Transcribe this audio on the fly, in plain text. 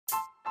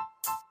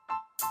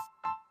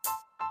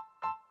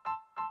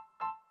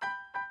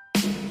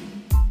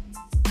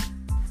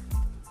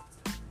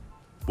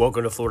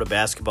Welcome to Florida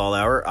Basketball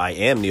Hour. I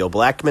am Neil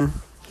Blackman.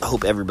 I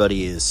hope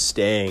everybody is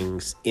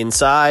staying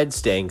inside,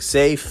 staying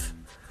safe,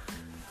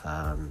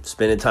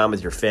 spending time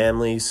with your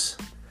families,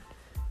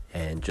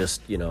 and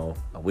just,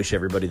 I wish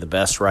everybody the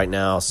best right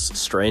now.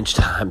 Strange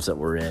times that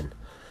we're in.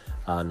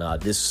 On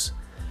this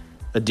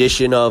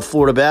edition of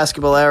Florida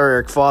Basketball Hour,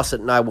 Eric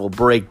Fawcett and I will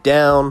break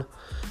down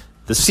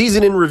the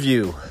season in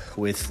review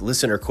with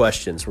listener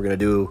questions. We're going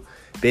to do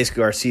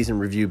basically our season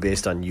review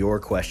based on your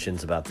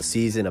questions about the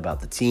season, about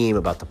the team,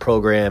 about the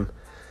program.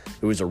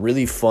 It was a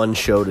really fun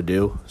show to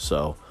do,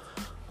 so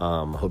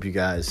I hope you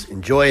guys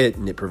enjoy it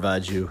and it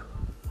provides you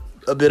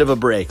a bit of a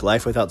break.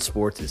 Life without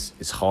sports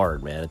is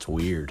hard, man. It's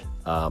weird.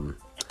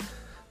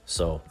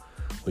 So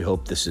we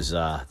hope this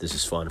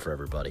is fun for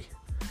everybody.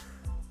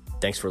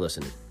 Thanks for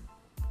listening.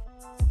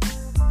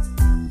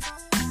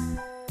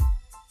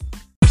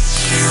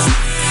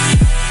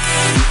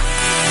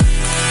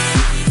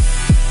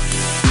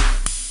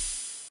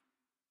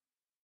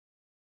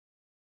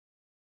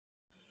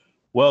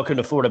 Welcome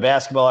to Florida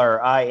Basketball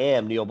Hour. I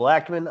am Neil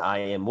Blackman. I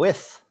am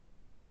with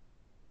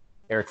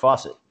Eric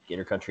Fawcett,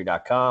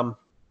 GatorCountry.com.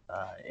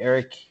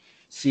 Eric,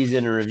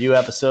 season review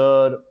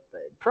episode,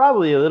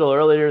 probably a little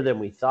earlier than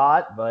we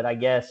thought, but I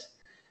guess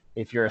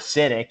if you're a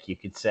cynic, you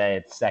could say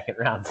it's second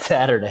round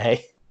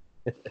Saturday.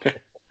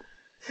 And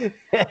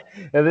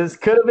this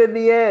could have been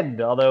the end,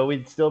 although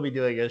we'd still be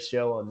doing a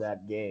show on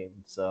that game.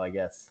 So I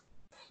guess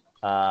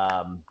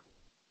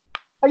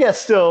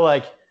still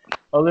like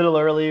a little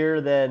earlier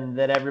than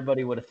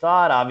everybody would have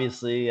thought.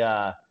 Obviously,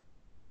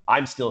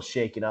 I'm still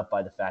shaken up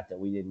by the fact that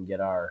we didn't get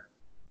our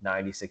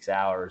 96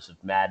 hours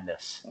of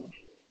madness.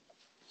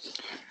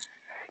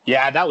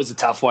 Yeah, that was a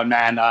tough one,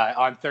 man.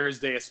 On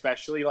Thursday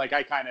especially, like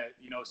I kind of,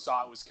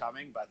 saw it was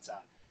coming, but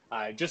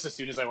just as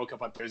soon as I woke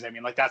up on Thursday, I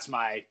mean, like that's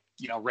my,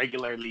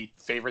 regularly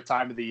favorite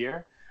time of the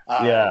year.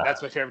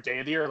 That's my favorite day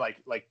of the year.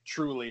 Like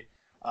truly,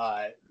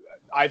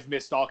 I've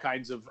missed all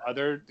kinds of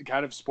other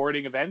kind of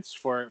sporting events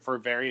for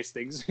various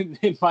things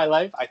in my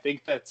life. I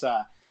think that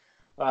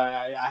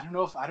I don't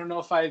know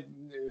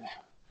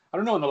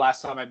when the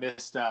last time I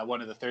missed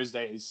one of the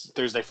Thursday,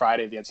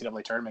 Friday of the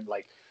NCAA tournament,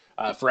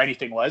 for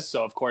anything was.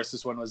 So of course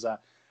this one was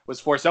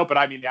forced out. But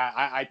I mean, yeah,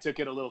 I took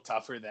it a little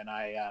tougher than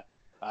I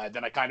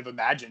kind of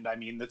imagined. I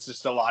mean, that's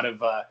just a lot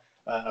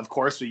of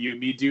course, what you and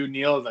me do,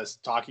 Neil, that's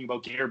talking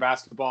about Gator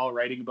basketball,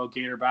 writing about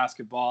Gator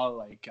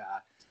basketball,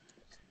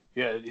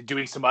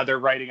 doing some other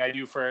writing I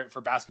do for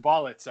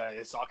basketball. It's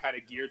all kind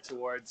of geared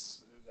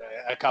towards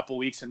a couple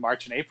weeks in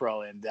March and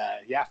April. And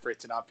for it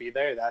to not be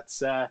there,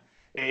 that's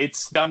it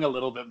stung a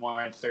little bit more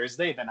on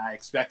Thursday than I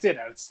expected.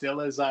 And it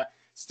still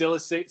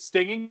is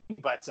stinging,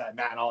 but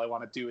man, all I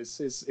want to do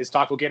is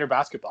talk about Gator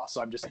basketball.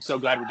 So I'm just so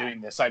glad we're doing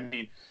this. I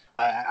mean,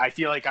 I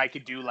feel like I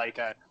could do like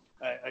a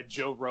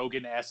Joe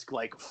Rogan-esque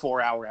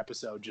 4-hour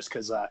episode just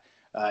because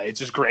it's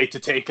just great to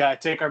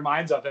take our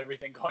minds off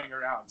everything going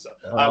around. So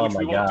which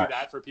we won't do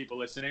that for people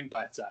listening,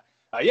 but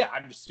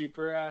I'm just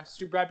super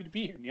happy to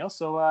be here, Neil.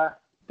 So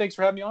thanks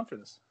for having me on for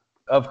this.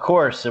 Of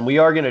course, and we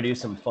are going to do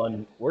some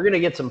fun. We're going to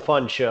get some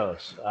fun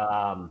shows.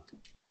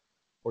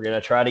 We're going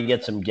to try to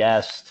get some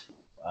guests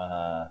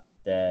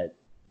that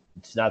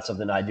it's not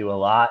something I do a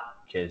lot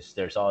because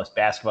there's always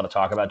basketball to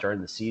talk about during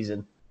the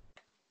season.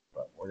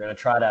 But we're going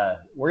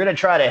to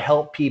try to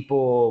help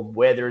people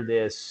weather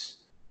this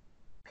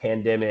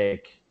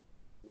pandemic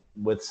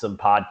with some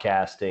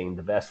podcasting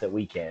the best that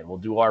we can. We'll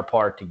do our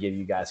part to give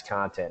you guys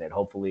content, and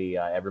hopefully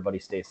everybody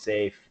stays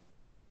safe.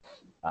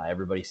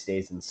 Everybody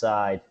stays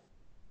inside.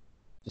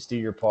 Just do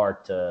your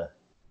part to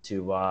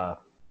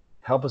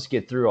help us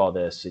get through all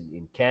this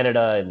in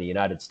Canada, in the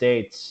United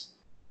States,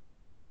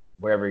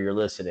 wherever you're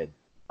listening.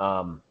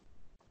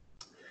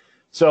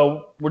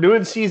 So we're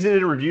doing season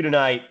in review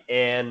tonight,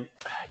 and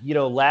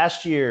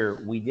last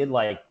year we did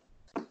like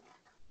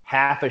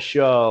half a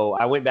show.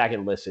 I went back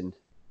and listened,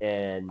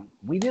 and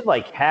we did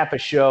like half a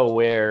show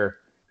where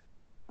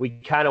we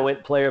kind of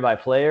went player by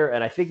player,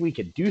 and I think we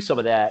could do some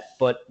of that.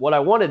 But what I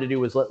wanted to do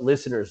was let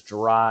listeners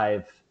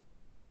drive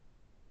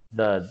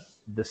the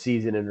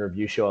season in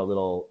review show a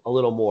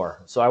little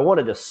more. So I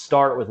wanted to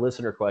start with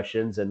listener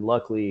questions, and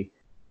luckily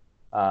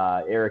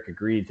Eric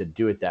agreed to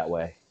do it that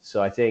way.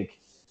 So I think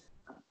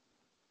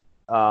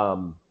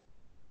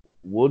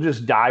we'll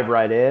just dive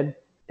right in,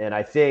 and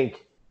I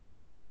think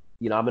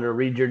I'm going to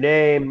read your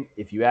name.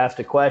 If you ask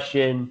a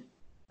question,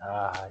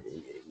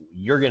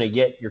 you're going to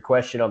get your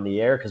question on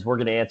the air because we're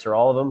going to answer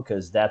all of them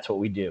because that's what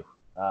we do.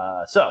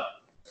 So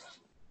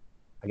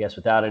I guess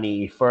without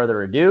any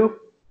further ado,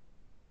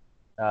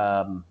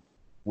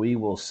 we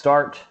will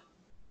start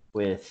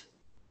with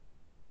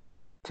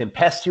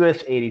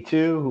Tempestuous82,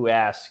 who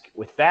asks,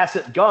 with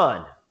Facet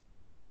gone,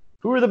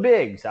 who are the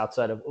bigs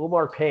outside of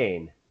Omar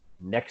Payne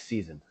next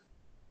season?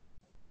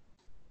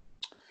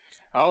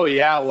 Oh,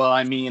 yeah. Well,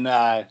 I mean,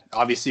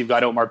 obviously you've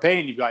got Omar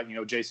Payne, you've got,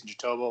 Jason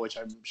Jitoboh, which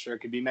I'm sure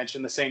could be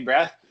mentioned in the same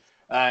breath.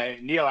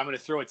 Neil, I'm going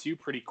to throw it to you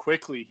pretty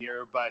quickly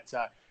here, but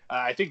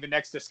I think the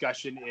next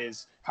discussion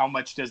is how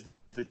much does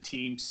the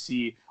team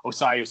see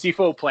Osayi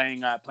Osifo playing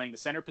the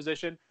center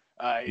position?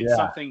 It's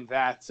something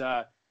that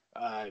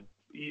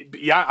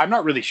yeah, I'm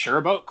not really sure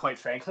about, quite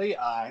frankly.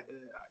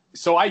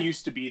 So I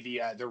used to be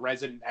the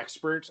resident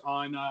expert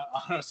on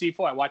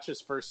Osifo. I watched his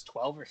first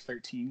 12 or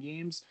 13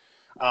 games.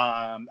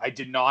 I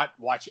did not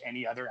watch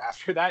any other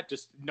after that,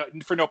 just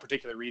for no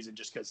particular reason,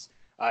 just because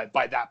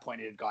by that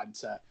point it had gotten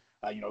to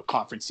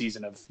conference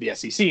season of the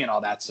SEC and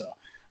all that. So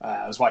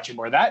I was watching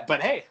more of that.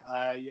 But hey,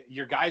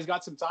 your guys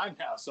got some time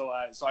now, so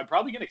I'm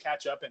probably going to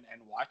catch up and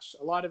watch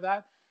a lot of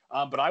that.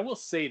 But I will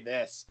say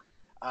this.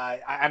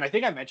 And I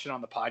think I mentioned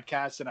on the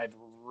podcast, and I've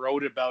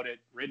written about it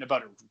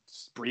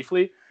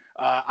briefly.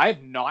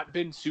 I've not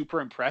been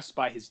super impressed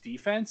by his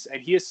defense,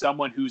 and he is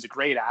someone who's a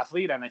great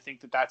athlete, and I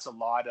think that's a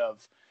lot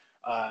of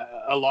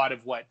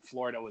what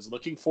Florida was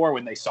looking for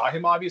when they saw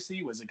him.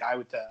 Obviously, was a guy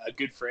with a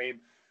good frame,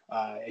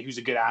 who's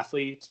a good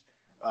athlete,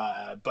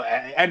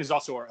 and is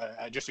also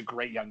just a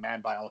great young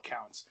man by all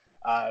accounts.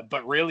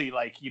 But really,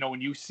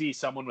 when you see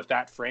someone with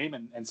that frame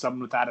and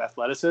someone with that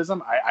athleticism,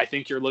 I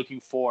think you're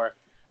looking for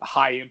a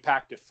high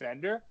impact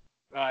defender.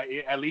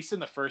 At least in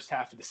the first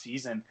half of the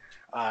season,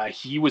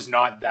 he was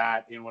not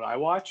that in what I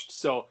watched.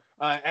 So,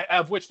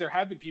 of which there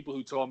have been people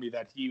who told me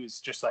that he was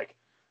just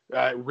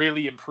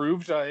really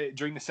improved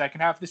during the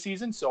second half of the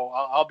season. So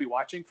I'll be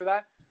watching for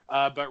that.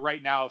 But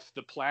right now, if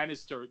the plan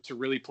is to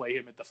really play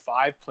him at the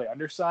 5, play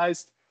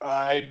undersized,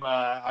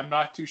 I'm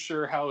not too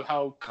sure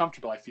how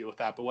comfortable I feel with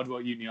that. But what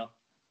about you, Neil?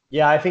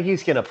 Yeah, I think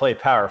he's going to play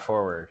power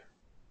forward.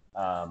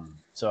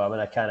 So I'm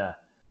going to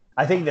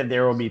I think that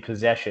there will be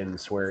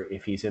possessions where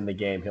if he's in the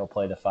game, he'll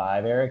play the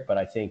 5, Eric. But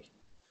I think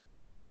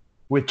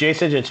with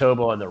Jason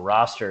Jitoboh on the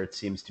roster, it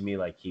seems to me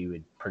like he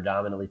would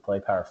predominantly play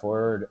power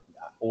forward,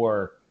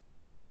 or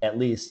at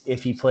least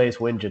if he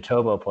plays when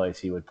Jitoboh plays,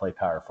 he would play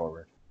power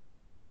forward.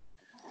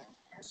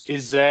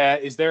 Is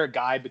there a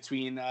guy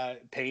between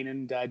Payne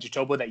and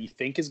Jitoboh that you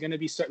think is going to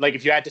be like,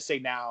 if you had to say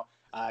now,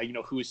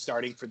 who is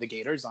starting for the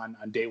Gators on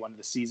day 1 of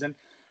the season?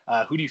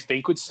 Who do you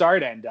think would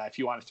start? And if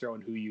you want to throw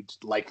in who you'd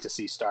like to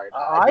see start,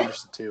 I'd be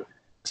interested too.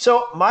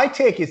 So my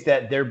take is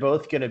that they're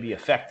both going to be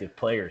effective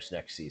players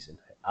next season.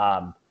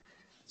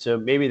 So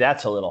maybe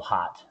that's a little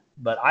hot.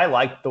 But I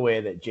liked the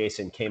way that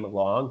Jason came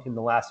along in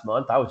the last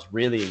month. I was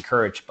really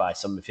encouraged by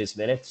some of his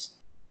minutes,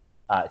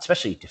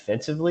 especially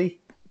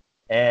defensively.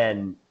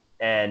 And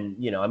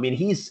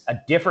he's a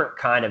different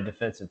kind of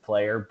defensive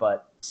player,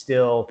 but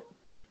still –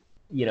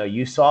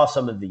 you saw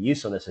some of the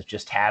usefulness of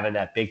just having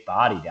that big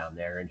body down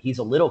there. And he's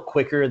a little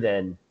quicker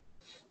than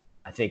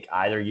I think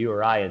either you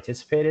or I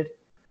anticipated.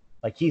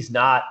 Like, he's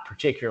not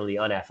particularly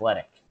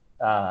unathletic.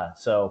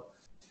 So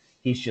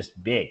he's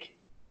just big.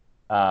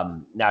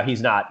 Now,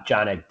 he's not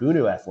John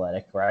Egbunu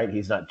athletic, right?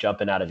 He's not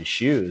jumping out of his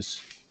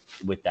shoes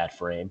with that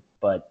frame.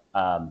 But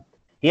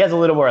he has a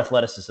little more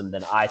athleticism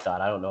than I thought.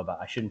 I don't know about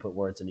 – I shouldn't put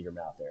words into your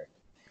mouth, Eric.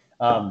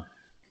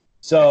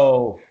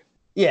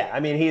 Yeah, I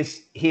mean,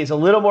 he's a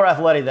little more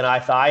athletic than I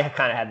thought. I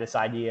kind of had this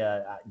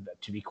idea,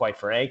 to be quite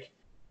frank,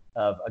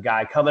 of a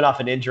guy coming off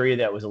an injury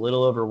that was a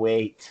little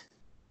overweight,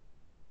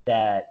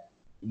 that,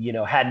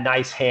 had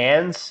nice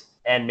hands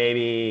and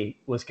maybe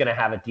was going to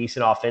have a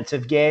decent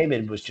offensive game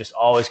and was just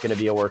always going to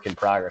be a work in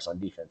progress on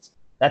defense.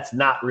 That's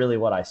not really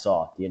what I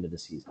saw at the end of the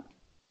season.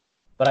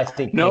 But I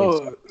think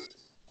no.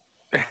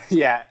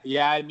 Yeah.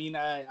 I mean,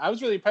 I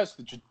was really impressed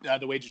with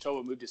the way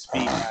Jitoboh moved his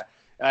feet.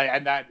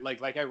 And that,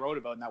 like I wrote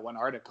about in that one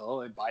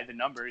article, and by the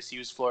numbers, he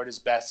was Florida's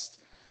best.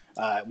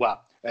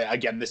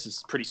 Again, this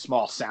is pretty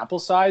small sample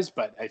size,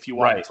 but if you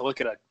wanted to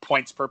look at a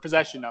points per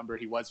possession number,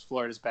 he was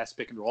Florida's best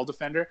pick and roll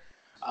defender.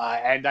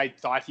 And I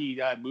thought he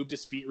moved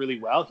his feet really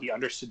well. He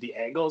understood the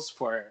angles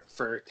for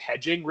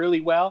hedging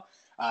really well,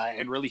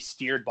 and really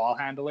steered ball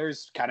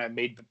handlers, kind of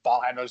made the ball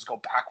handlers go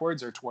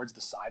backwards or towards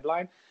the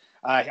sideline.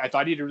 I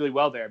thought he did really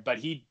well there, but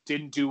he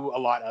didn't do a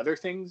lot of other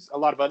things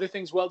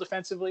well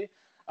defensively.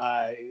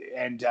 So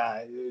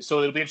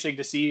it'll be interesting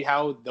to see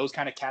how those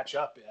kind of catch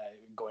up,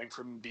 going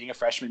from being a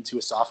freshman to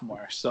a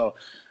sophomore. So,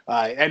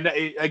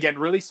 again,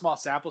 really small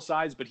sample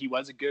size, but he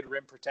was a good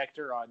rim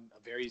protector on a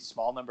very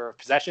small number of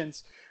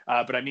possessions.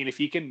 But I mean, if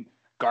he can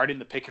guard in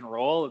the pick and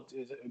roll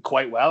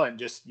quite well and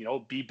just,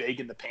 be big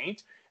in the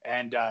paint,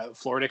 and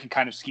Florida can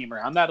kind of scheme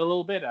around that a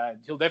little bit,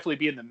 he'll definitely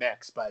be in the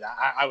mix. But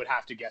I would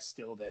have to guess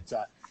still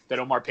that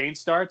Omar Payne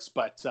starts.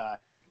 But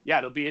yeah,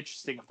 it'll be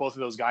interesting if both of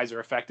those guys are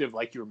effective,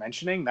 like you were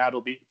mentioning.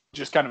 That'll be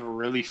just kind of a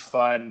really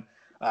fun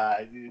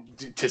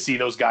to see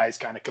those guys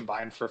kind of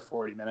combine for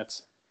 40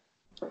 minutes.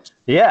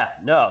 Yeah,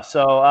 no.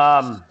 So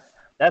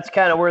that's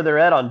kind of where they're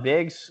at on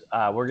bigs.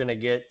 We're going to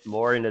get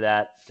more into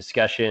that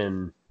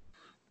discussion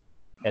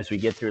as we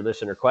get through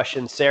listener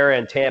questions. Sarah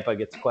in Tampa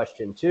gets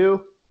question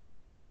 2.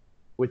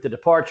 With the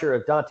departure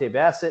of Dante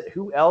Bassett,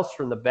 who else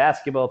from the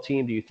basketball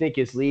team do you think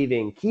is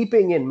leaving,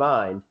 keeping in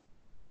mind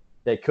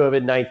that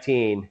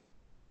COVID-19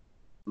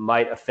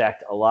 might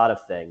affect a lot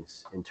of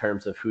things in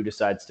terms of who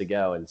decides to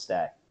go and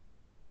stay?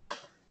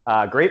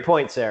 Great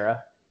point,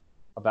 Sarah,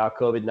 about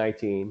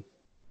COVID-19,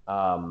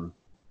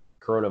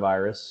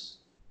 coronavirus.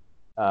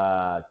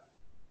 I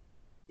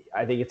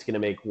think it's going to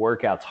make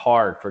workouts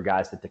hard for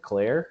guys that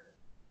declare.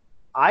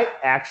 I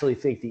actually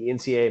think the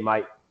NCAA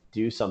might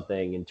do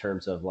something in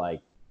terms of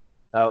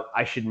Oh,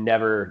 I should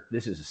never.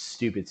 This is a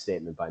stupid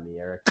statement by me,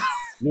 Eric.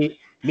 Me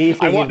I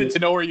thinking. wanted to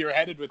know where you were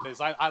headed with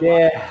this. I love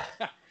Yeah.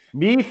 it.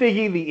 Me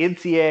thinking the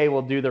NCAA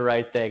will do the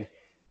right thing.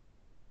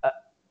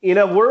 In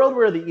a world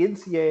where the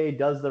NCAA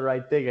does the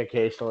right thing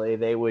occasionally,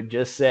 they would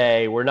just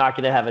say, we're not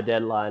going to have a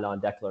deadline on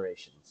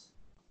declarations.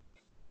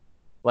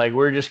 Like,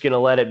 we're just going to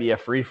let it be a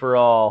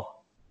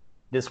free-for-all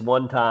this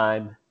one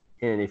time.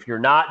 And if you're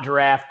not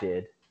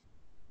drafted,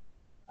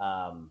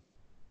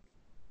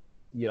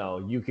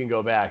 you can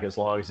go back as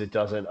long as it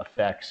doesn't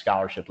affect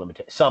scholarship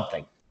limitations.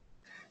 Something.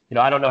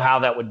 I don't know how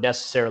that would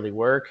necessarily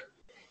work.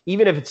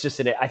 Even if it's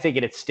just I think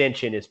an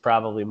extension is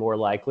probably more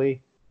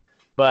likely.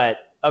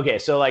 But, okay,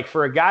 so, like,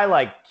 for a guy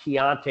like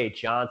Keontae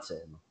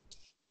Johnson,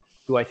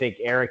 who I think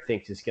Eric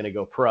thinks is going to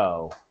go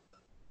pro,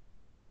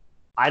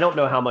 I don't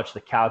know how much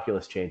the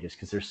calculus changes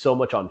because there's so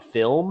much on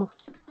film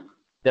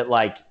that,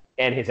 like,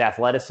 and his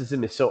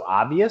athleticism is so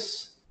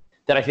obvious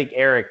that I think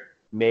Eric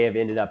may have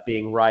ended up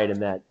being right in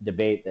that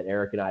debate that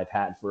Eric and I have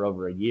had for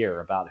over a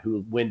year about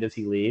when does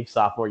he leave,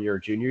 sophomore year or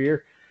junior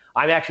year.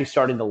 I'm actually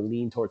starting to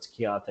lean towards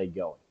Keontae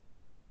going.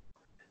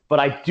 But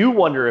I do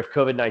wonder if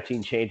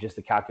COVID-19 changes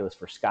the calculus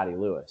for Scottie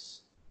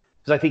Lewis.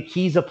 Because I think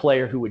he's a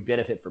player who would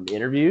benefit from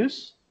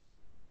interviews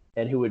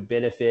and who would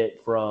benefit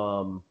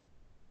from,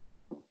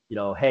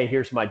 hey,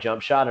 here's my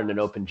jump shot in an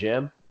open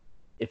gym.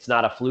 It's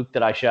not a fluke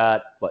that I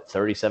shot,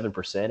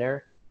 37%,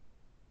 Eric,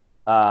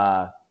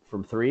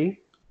 from three.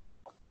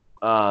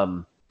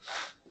 So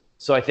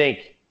I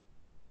think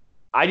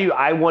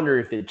I wonder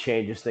if it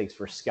changes things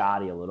for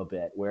Scottie a little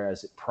bit,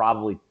 whereas it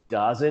probably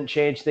doesn't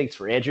change things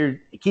for Andrew.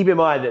 Keep in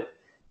mind that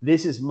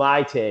this is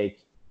my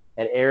take,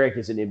 and Eric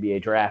is an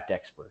NBA draft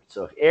expert.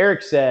 So if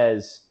Eric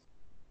says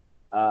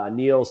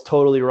Neil's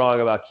totally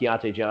wrong about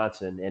Keontae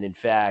Johnson, and in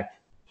fact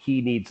he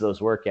needs those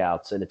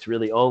workouts, and it's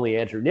really only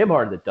Andrew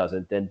Nembhard that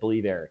doesn't, then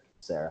believe Eric,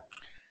 Sarah.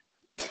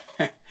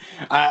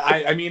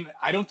 I mean,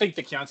 I don't think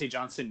that Keontae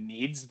Johnson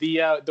needs the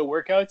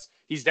workouts.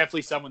 He's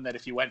definitely someone that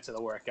if he went to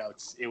the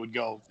workouts, it would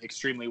go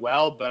extremely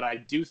well. But I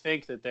do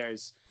think that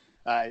there's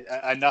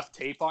enough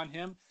tape on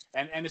him.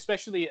 And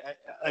especially,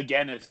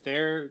 again, if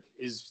there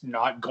is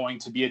not going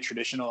to be a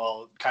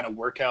traditional kind of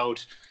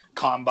workout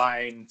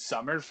combine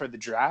summer for the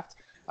draft,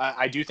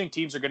 I do think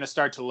teams are going to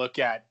start to look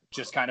at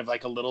just kind of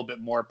like a little bit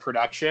more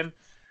production,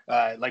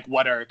 like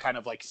what are kind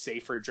of like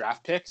safer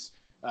draft picks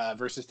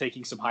versus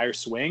taking some higher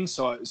swings.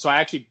 So I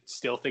actually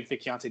still think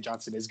that Keontae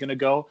Johnson is going to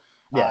go.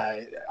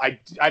 Yeah.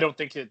 I don't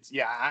think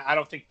I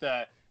don't think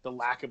the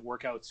lack of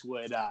workouts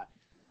would,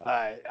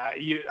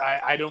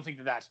 I don't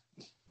think that.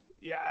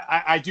 Yeah,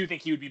 I do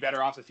think he would be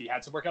better off if he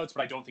had some workouts,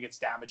 but I don't think it's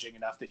damaging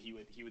enough that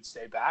he would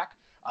stay back.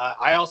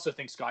 I also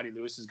think Scottie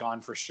Lewis is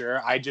gone for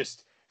sure. I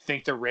just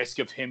think the risk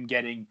of him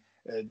getting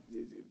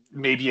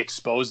maybe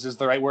exposed is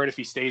the right word if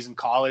he stays in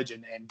college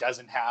and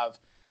doesn't have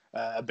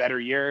a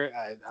better year.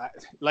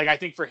 I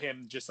think for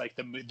him, just like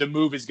the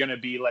move is going to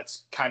be,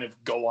 let's kind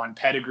of go on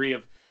pedigree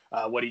of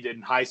what he did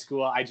in high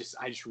school. I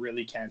just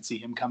really can't see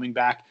him coming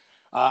back.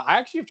 I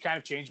actually have kind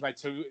of changed my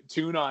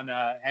tune on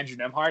Andrew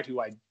Nembhard, who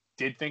I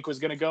did think was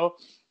going to go.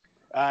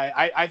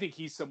 I think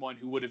he's someone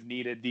who would have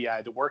needed the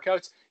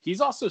workouts. He's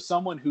also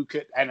someone who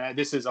could, and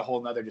this is a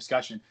whole nother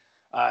discussion.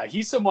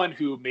 He's someone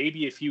who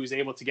maybe if he was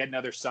able to get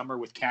another summer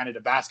with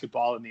Canada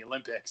basketball in the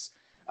Olympics,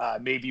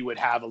 maybe would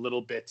have a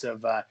little bit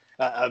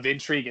of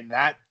intrigue in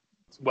that.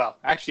 Well,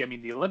 actually, I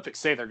mean, the Olympics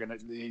say they're going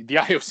to, the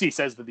IOC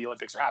says that the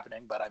Olympics are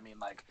happening, but I mean,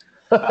 like,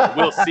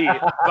 we'll see.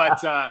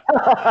 But,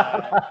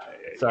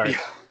 sorry.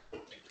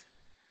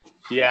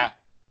 Yeah.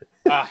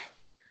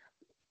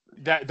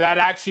 That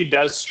actually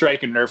does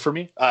strike a nerve for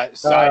me.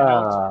 Side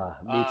note.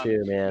 Me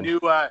too, man.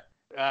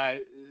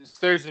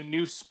 There's a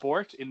new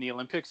sport in the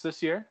Olympics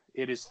this year.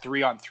 It is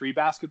 3-on-3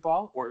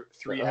 basketball, or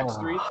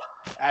 3x3,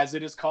 as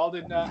it is called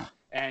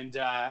and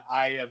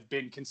I have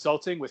been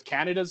consulting with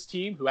Canada's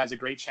team, who has a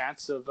great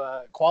chance of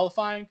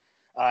qualifying.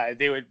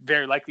 They would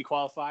very likely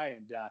qualify,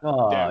 and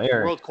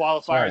the World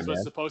Qualifiers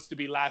was supposed to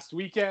be last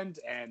weekend,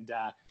 and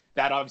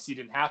that obviously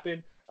didn't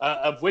happen.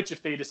 Of which,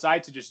 if they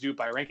decide to just do it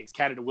by rankings,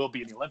 Canada will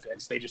be in the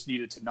Olympics. They just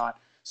needed to not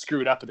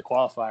screw it up in the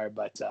qualifier.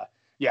 But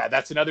yeah,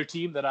 that's another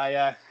team that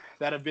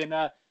I've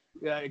been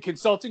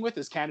consulting with,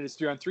 is Canada's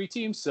 3-on-3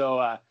 team.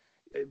 So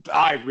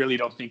I really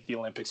don't think the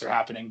Olympics are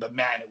happening. But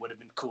man, it would have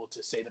been cool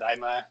to say that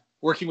I'm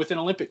working with an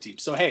Olympic team.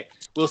 So hey,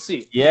 we'll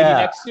see. Yeah.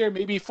 Maybe next year,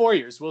 maybe 4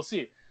 years, we'll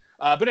see.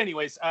 But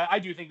anyways, I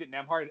do think that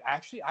Nembhard,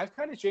 actually, I've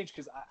kind of changed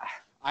because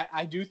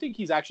I do think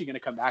he's actually going to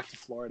come back to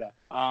Florida.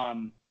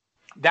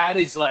 That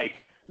is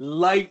like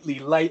lightly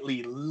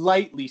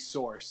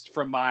sourced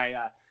from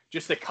my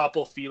just a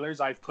couple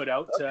feelers I've put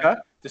out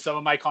to some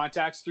of my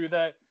contacts through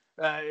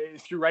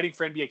writing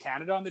for NBA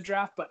Canada on the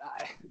draft. But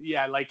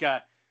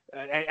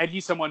and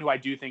he's someone who I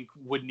do think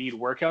would need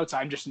workouts.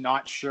 I'm just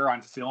not sure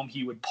on film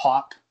he would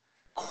pop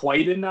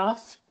quite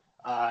enough.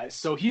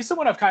 So he's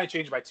someone I've kind of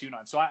changed my tune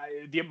on. So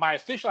my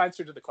official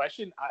answer to the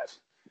question,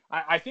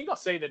 I think I'll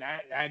say that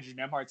Andrew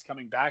Nembhard's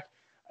coming back.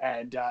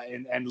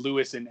 and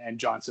Lewis and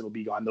Johnson will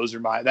be gone.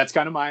 That's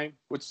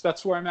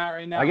where I'm at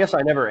right now. I guess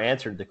I never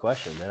answered the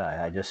question, did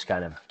I? I just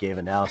kind of gave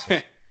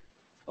analysis.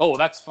 Oh,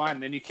 that's fine.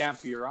 Then you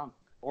can't be wrong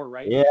or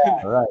right. Yeah,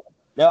 right.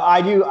 No,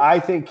 I do. I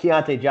think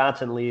Keontae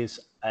Johnson leaves,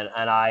 and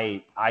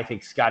I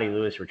think Scotty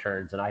Lewis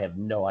returns, and I have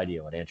no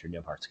idea what Andrew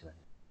Nimhardt's going to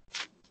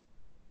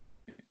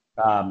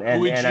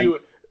do.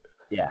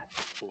 Yeah.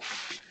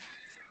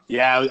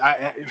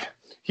 Yeah.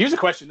 Here's a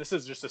question. This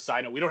is just a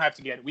side note.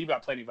 We've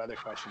got plenty of other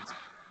questions.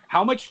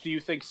 How much do you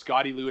think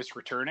Scotty Lewis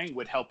returning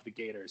would help the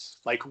Gators?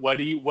 Like,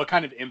 what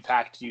kind of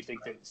impact do you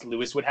think that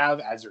Lewis would have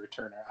as a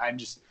returner?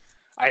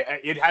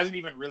 It hasn't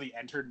even really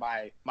entered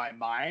my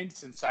mind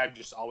since I've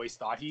just always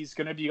thought he's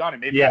going to be on it.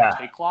 Maybe I'm a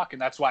take clock,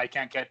 and that's why I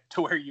can't get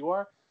to where you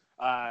are.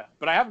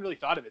 But I haven't really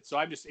thought of it. So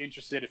I'm just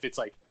interested if it's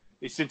like,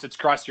 since it's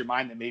crossed your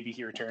mind that maybe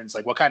he returns,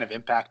 like what kind of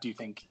impact do you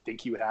think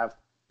he would have?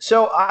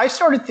 So I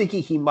started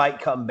thinking he might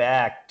come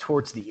back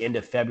towards the end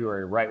of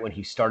February, right when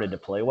he started to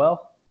play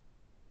well.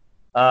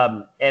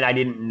 And I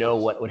didn't know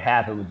what would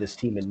happen with this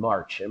team in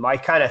March. And my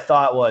kind of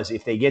thought was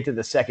if they get to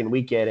the second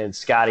weekend and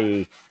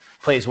Scotty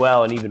plays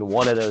well in even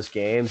one of those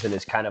games and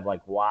is kind of like,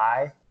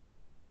 why?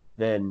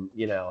 Then,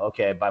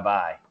 okay,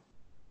 bye-bye.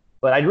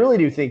 But I really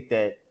do think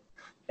that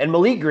 – and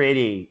Malik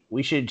Grady,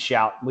 we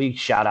shout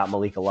out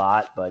Malik a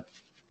lot, but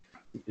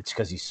it's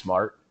because he's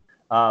smart.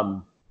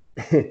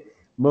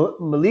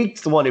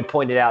 Malik's the one who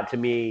pointed out to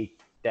me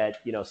that,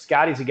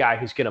 Scotty's a guy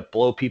who's going to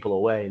blow people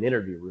away in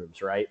interview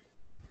rooms, right?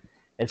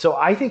 And so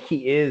I think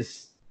he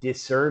is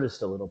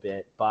disserviced a little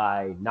bit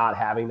by not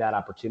having that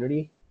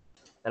opportunity.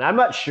 And I'm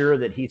not sure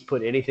that he's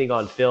put anything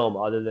on film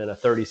other than a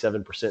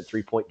 37%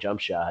 three-point jump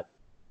shot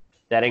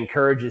that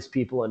encourages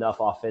people enough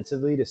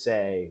offensively to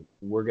say,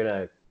 we're going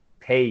to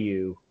pay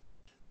you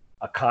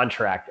a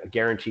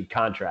guaranteed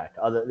contract.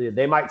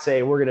 They might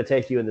say, we're going to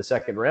take you in the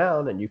second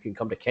round and you can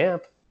come to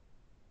camp.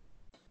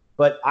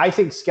 But I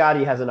think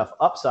Scotty has enough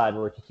upside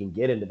where he can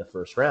get into the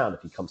first round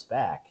if he comes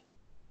back.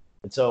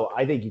 And so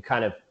I think you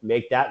kind of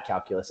make that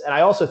calculus. And I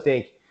also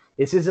think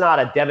this is not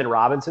a Devin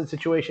Robinson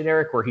situation,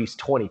 Eric, where he's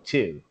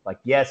 22. Like,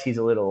 yes, he's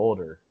a little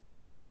older,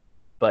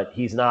 but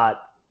he's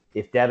not.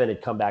 If Devin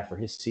had come back for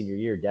his senior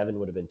year, Devin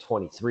would have been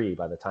 23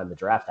 by the time the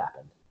draft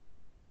happened.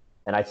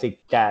 And I think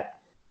that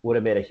would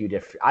have made a huge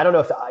difference. I don't know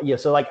if,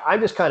 so like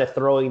I'm just kind of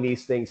throwing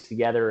these things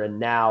together. And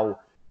now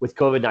with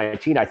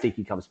COVID-19, I think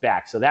he comes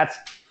back. So that's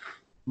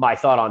my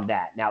thought on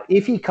that. Now,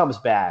 if he comes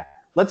back,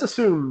 let's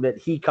assume that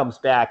he comes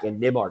back and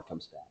Nimhard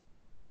comes back.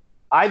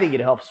 I think it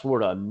helps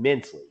Florida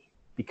immensely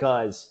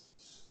because,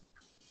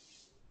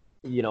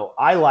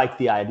 I like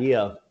the idea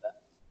of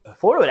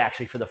Florida would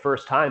actually, for the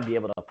first time, be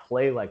able to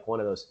play like one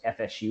of those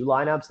FSU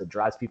lineups that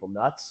drives people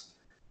nuts,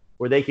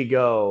 where they could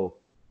go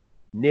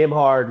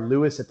Nimhard,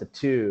 Lewis at the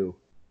 2,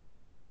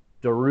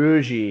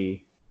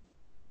 Daruji,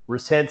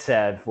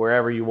 Rusentsev,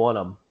 wherever you want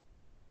them,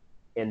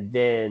 and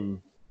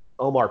then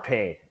Omar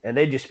Payne. And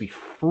they'd just be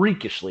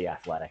freakishly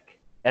athletic,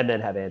 and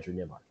then have Andrew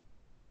Nimhard.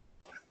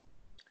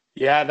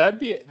 Yeah, that'd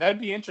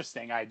be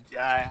interesting.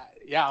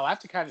 I'll have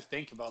to kind of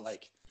think about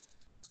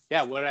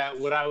what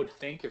I would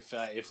think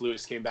if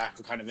Lewis came back,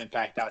 what kind of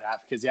impact that would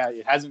have. Because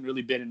it hasn't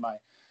really been in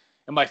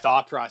my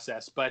thought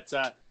process. But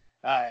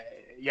I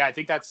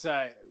think that's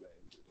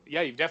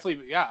you've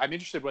definitely I'm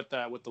interested what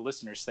the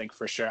listeners think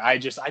for sure. I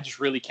just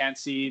really can't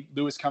see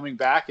Lewis coming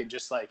back, and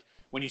just like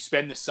when you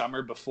spend the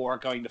summer before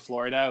going to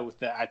Florida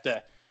at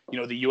the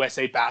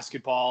USA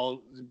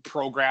basketball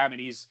program,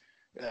 and he's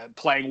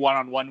playing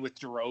one-on-one with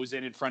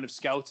DeRozan in front of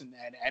scouts and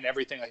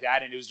everything like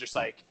that. And it was just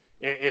like,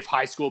 if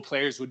high school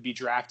players would be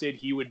drafted,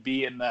 he would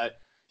be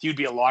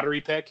a lottery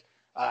pick.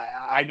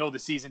 I know the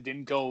season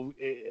didn't go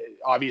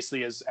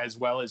obviously as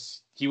well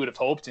as he would have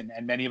hoped and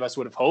many of us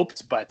would have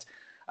hoped. But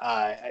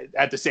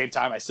at the same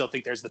time, I still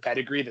think there's the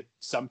pedigree that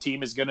some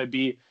team is going to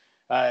be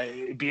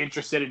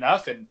interested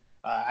enough. And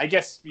I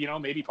guess,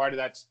 maybe part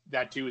of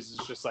that too is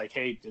just like,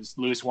 hey, does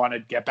Lewis want to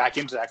get back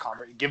into that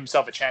give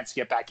himself a chance to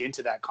get back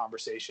into that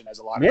conversation as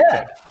a lottery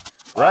pick?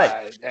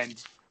 Right.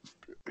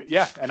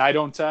 And I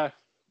don't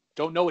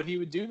know what he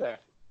would do there.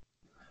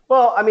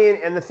 Well, I mean,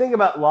 and the thing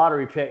about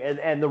lottery pick,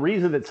 and the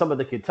reason that some of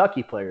the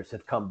Kentucky players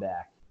have come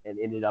back and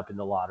ended up in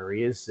the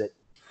lottery is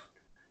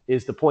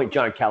the point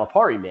John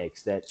Calipari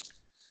makes that,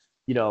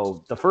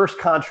 the first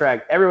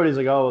contract, everybody's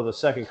like, oh, the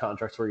second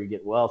contract's where you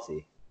get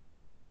wealthy.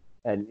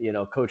 And,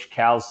 Coach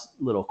Cal's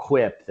little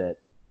quip that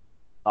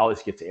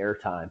always gets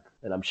airtime,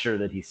 and I'm sure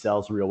that he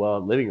sells real well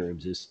in living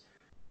rooms, is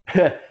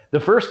the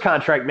first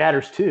contract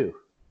matters too,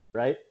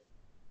 right?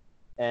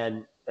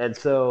 And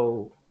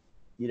so,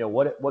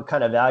 what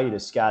kind of value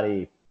does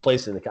Scotty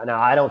place in the –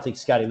 now, I don't think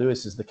Scotty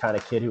Lewis is the kind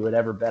of kid who would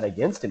ever bet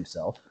against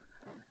himself,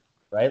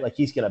 right? Like,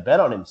 he's going to bet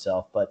on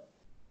himself, but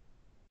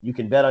you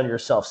can bet on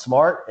yourself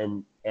smart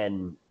and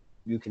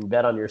you can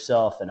bet on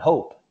yourself and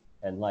hope.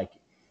 And, like,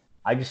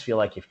 I just feel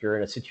like if you're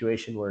in a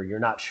situation where you're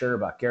not sure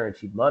about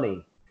guaranteed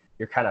money,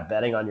 you're kind of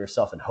betting on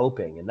yourself and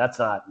hoping. And that's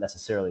not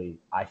necessarily,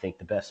 I think,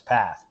 the best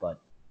path. But,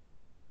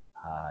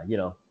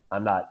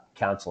 I'm not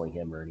counseling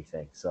him or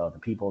anything. So the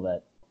people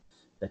that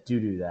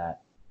do that,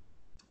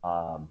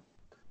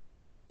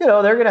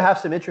 they're going to have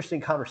some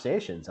interesting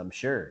conversations, I'm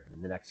sure,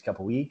 in the next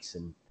couple weeks,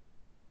 and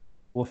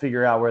we'll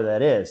figure out where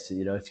that is.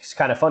 It's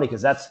kind of funny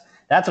because that's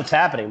what's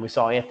happening. We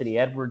saw Anthony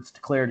Edwards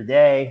declare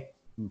today,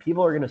 and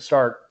people are going to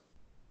start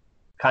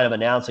kind of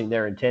announcing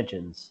their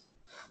intentions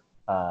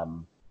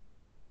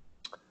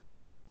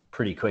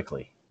pretty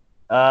quickly.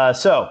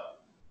 So,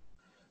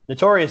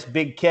 Notorious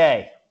Big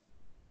K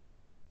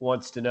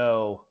wants to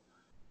know,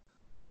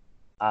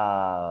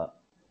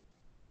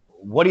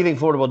 what do you think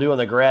Florida will do on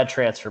the grad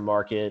transfer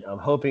market? I'm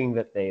hoping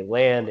that they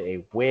land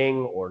a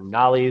wing or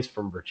Nollies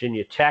from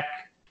Virginia Tech.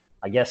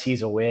 I guess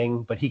he's a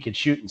wing, but he can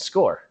shoot and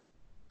score.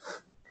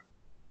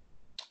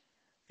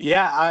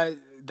 Yeah,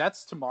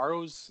 that's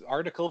tomorrow's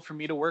article for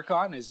me to work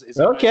on. Is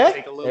okay?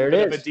 Take a little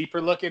bit of a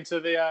deeper look into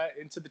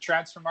the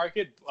transfer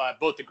market,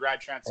 both the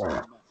grad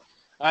transfer.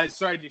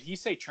 Sorry, did he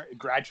say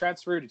grad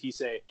transfer? Or did he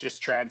say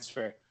just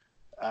transfer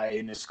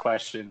in his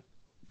question?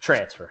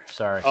 Transfer.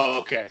 Sorry. Oh,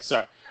 okay.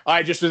 Sorry.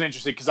 I just was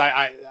interested because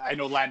I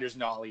know Landers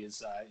Nolly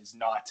is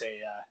not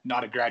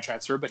a grad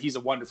transfer, but he's a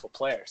wonderful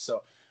player.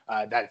 So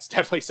that's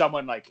definitely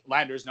someone like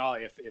Landers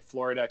Nolly. If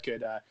Florida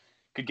could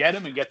get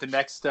him and get the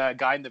next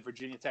guy in the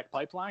Virginia Tech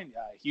pipeline,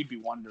 he'd be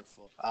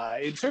wonderful.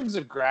 In terms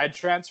of grad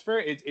transfer,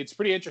 it's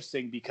pretty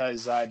interesting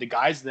because the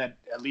guys that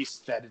at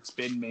least that it's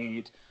been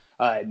made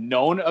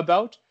known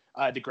about,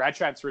 the grad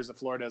transfers that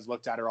Florida has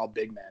looked at are all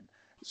big men.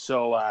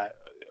 So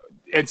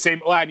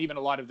and even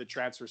a lot of the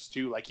transfers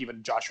too, like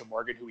even Joshua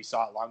Morgan, who we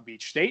saw at Long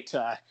Beach State,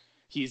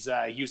 he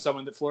was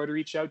someone that Florida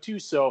reached out to.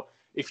 So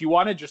if you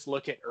want to just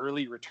look at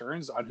early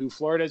returns on who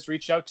Florida has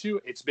reached out to,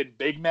 it's been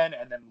big men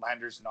and then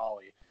Landers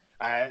Nolly.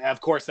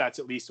 Of course, that's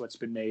at least what's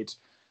been made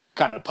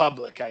kind of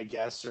public, I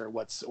guess, or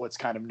what's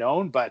kind of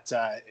known. But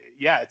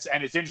it's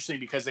interesting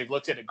because they've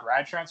looked at a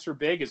grad transfer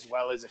big as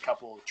well as a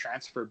couple of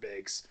transfer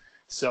bigs.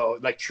 So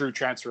like true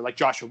transfer, like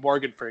Joshua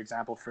Morgan, for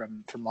example,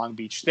 from Long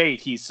Beach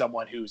State, he's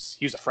someone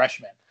he's a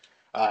freshman.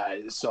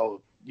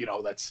 So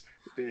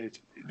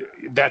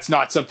that's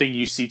not something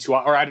you see too,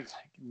 or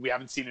we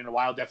haven't seen in a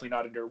while. Definitely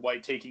not under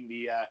White taking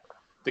the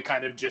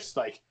kind of just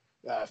like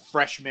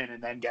freshman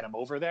and then get him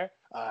over there.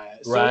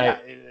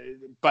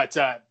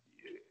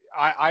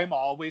 I'm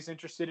always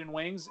interested in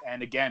wings.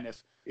 And again,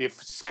 if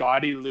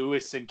Scotty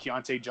Lewis and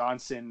Keontae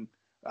Johnson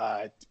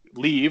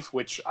leave,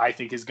 which I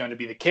think is going to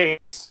be the case,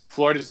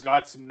 Florida's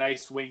got some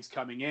nice wings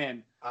coming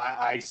in.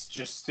 I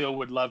just still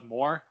would love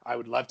more. I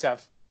would love to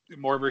have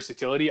more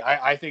versatility.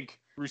 I think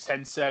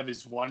Rustensev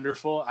is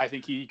wonderful. I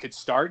think he could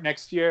start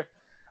next year.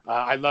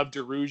 I love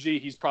DeRougie.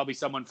 He's probably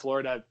someone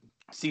Florida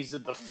sees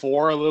at the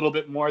 4 a little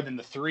bit more than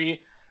the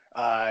 3.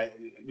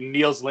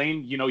 Niels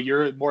Lane,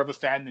 you're more of a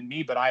fan than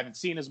me, but I haven't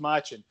seen as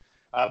much,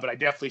 but I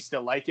definitely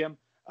still like him.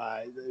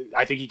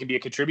 I think he can be a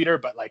contributor,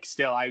 but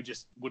still, I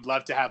just would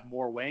love to have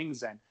more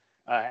wings. And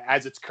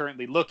as it's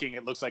currently looking,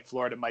 it looks like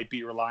Florida might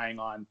be relying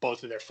on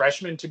both of their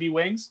freshmen to be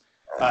wings.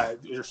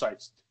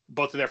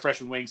 Both of their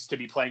freshman wings to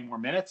be playing more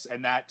minutes,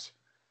 and that,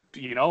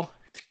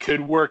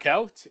 could work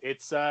out.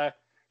 It's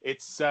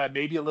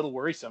maybe a little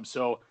worrisome.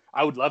 So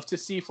I would love to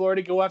see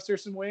Florida go after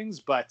some wings,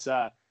 but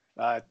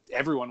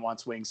everyone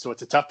wants wings, so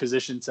it's a tough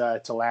position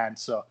to land.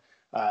 So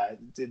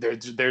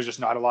there's just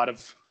not a lot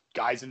of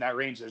guys in that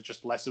range. There's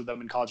just less of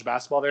them in college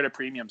basketball. They're at a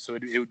premium, so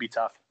it would be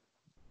tough.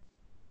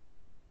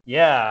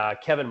 Yeah,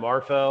 Kevin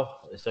Marfo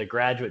is a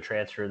graduate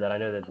transfer that I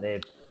know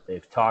that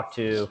they've talked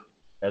to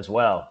as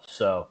well.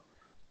 So,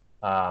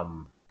 I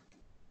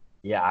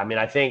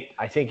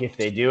think if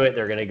they do it,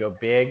 they're going to go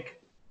big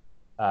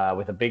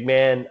with a big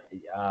man.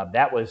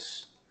 That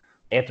was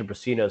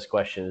Anthropocino's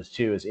question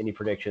is any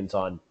predictions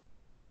on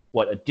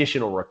what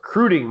additional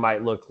recruiting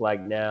might look like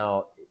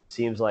now? It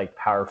seems like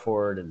power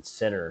forward and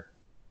center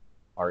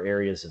are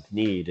areas of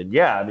need.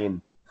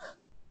 And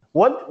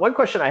one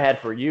question I had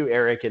for you,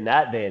 Eric, in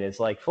that vein is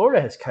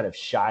Florida has kind of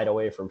shied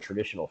away from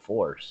traditional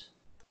 4s.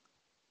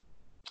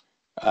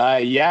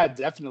 Yeah,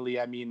 definitely.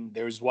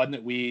 There was one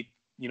that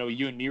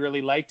you and me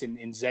really liked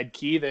in Zed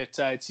Key that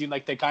it seemed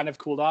like they kind of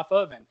cooled off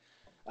of. And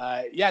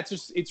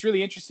it's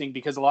really interesting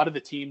because a lot of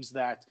the teams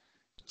that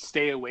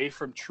stay away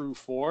from true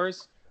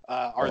 4s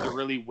are the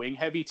really wing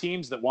heavy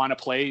teams that want to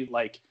play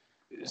 6'5"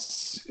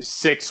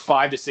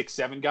 to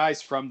 6'7"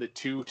 guys from the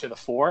 2 to the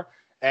 4.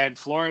 And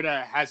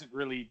Florida hasn't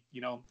really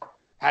been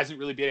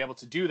able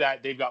to do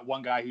that. They've got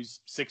one guy who's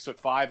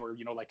 6'5" or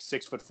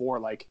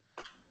 6'4",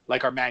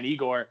 like our man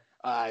Igor.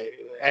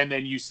 And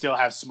then you still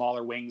have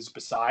smaller wings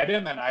beside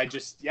him. And it's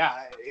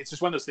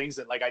just one of those things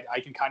that I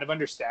can kind of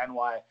understand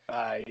why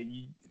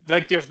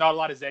there's not a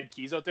lot of Zed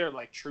Keys out there,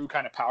 true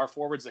kind of power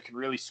forwards that can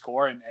really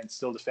score and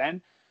still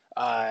defend.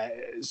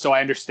 So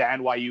I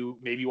understand why you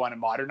maybe want to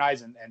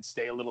modernize and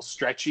stay a little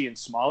stretchy and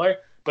smaller.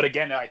 But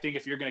again, I think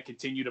if you're going to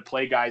continue to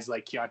play guys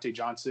like Keontae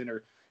Johnson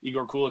or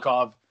Igor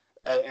Kulikov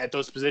at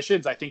those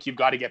positions, I think you've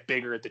got to get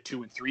bigger at the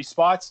 2 and 3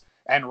 spots.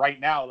 And right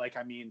now,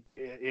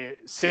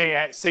 say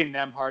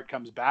Nembhard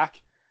comes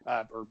back,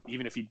 or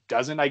even if he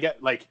doesn't,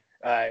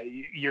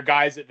 your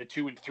guys at the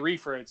 2 and 3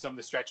 for some of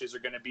the stretches are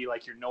going to be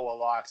like your Noah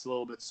Locks, a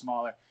little bit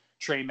smaller,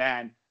 Trey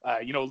Mann,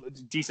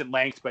 decent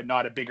length, but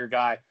not a bigger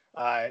guy.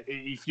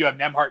 If you have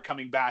Nemhart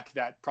coming back,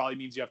 that probably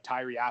means you have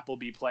Tyree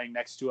Appleby playing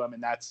next to him,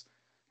 and that's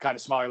kind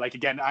of smaller. Like,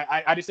 again,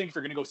 I just think if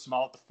you're going to go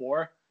small at the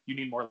 4, you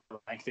need more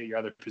length at your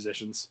other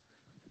positions.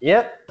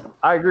 Yep,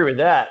 I agree with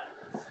that.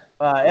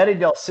 Eddie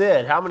Del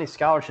Cid, how many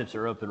scholarships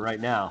are open right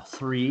now?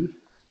 3,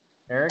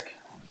 Eric?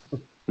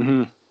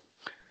 Mm-hmm.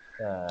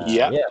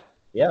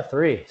 Yeah,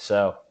 3.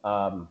 So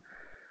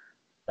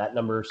that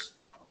number's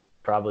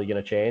probably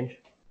going to change.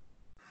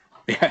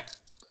 Yeah.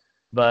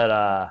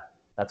 But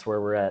that's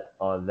where we're at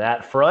on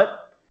that front.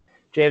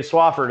 James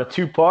Swafford, a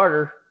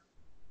 2-parter.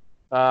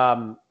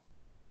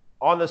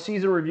 On the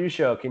season review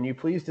show, can you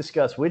please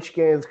discuss which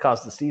games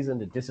caused the season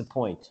to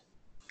disappoint?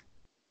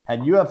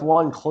 Had UF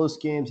won close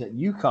games at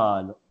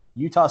UConn,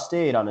 Utah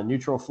State on a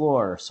neutral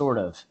floor, sort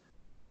of,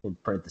 in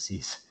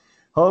parentheses.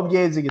 Home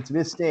games against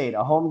Miss State,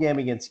 a home game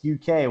against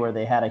UK where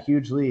they had a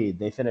huge lead.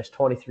 They finished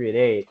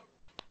 23-8.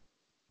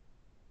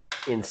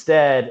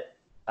 Instead,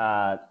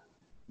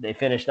 they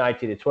finished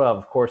 19-12.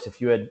 Of course,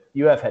 if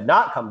UF had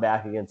not come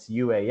back against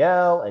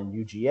UAL and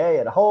UGA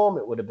at home,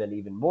 it would have been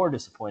even more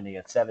disappointing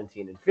at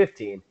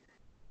 17-15.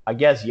 I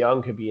guess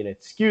Young could be an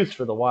excuse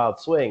for the wild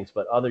swings,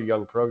 but other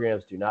young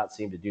programs do not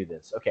seem to do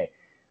this. Okay,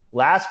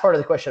 last part of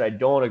the question I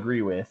don't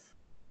agree with.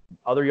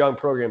 Other young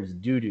programs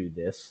do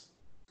this,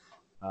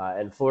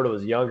 and Florida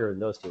was younger than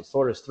those teams.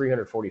 Florida's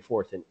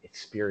 344th in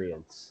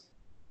experience.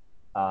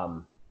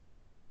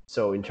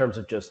 So in terms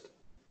of just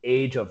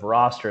age of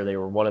roster, they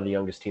were one of the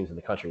youngest teams in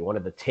the country, one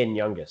of the 10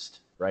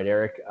 youngest, right,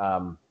 Eric?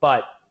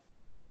 But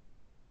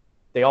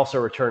they also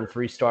returned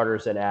 3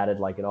 starters and added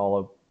like an all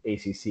of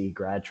ACC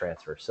grad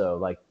transfer. So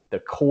like the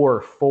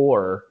core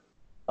 4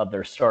 of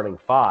their starting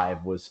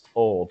 5 was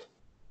old.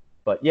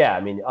 But yeah,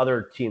 I mean,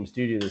 other teams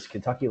do this.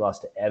 Kentucky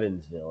lost to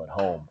Evansville at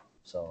home.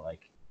 So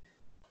like,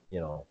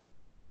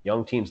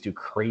 young teams do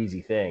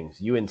crazy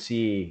things. UNC,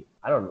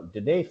 I don't know,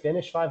 did they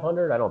finish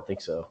 500? I don't think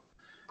so.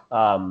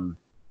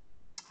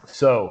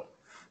 So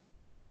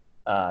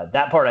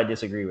that part I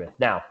disagree with.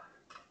 Now,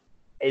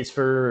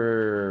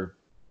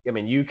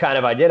 you kind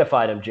of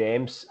identified them,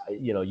 James.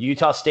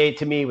 Utah State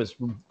to me was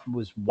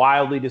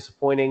wildly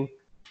disappointing.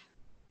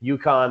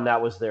 UConn,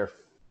 that was their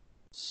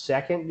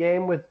second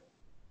game with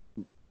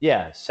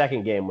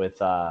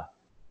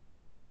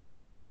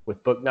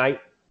Bouknight,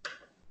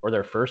 or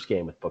their first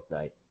game with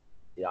Bouknight.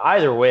 Yeah,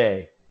 either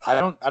way, I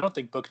don't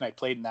think Bouknight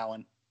played in that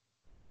one.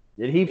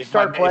 Did he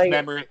start playing?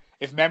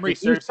 If memory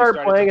serves, he started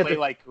to play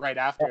like right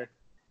after.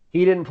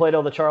 He didn't play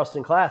till the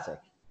Charleston Classic.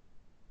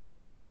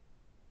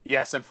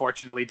 Yes,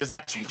 unfortunately. Does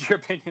that change your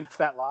opinion of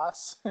that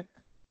loss?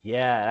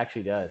 Yeah, it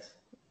actually does.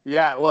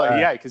 Yeah,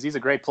 well, because he's a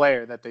great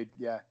player.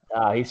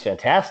 He's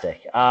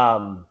fantastic.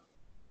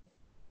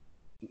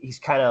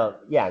 He's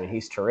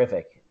he's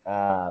terrific.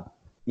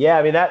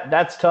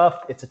 That's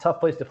tough. It's a tough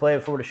place to play.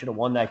 Florida should have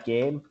won that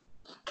game.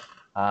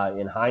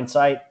 In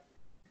hindsight,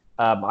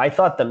 I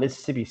thought the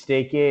Mississippi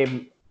State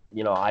game.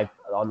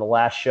 On the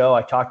last show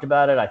I talked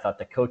about it. I thought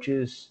the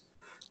coaches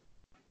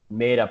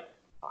made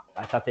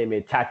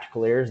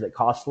tactical errors that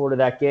cost Florida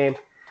that game.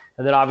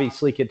 And then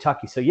obviously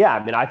Kentucky. So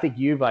I think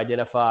you've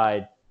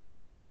identified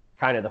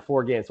kind of the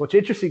 4 games. What's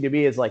interesting to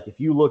me is like, if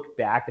you look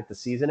back at the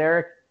season,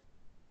 Eric,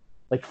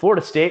 like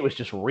Florida State was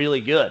just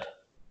really good.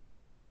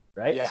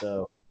 Right. Yeah.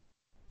 So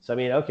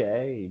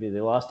okay, they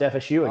lost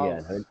FSU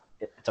again.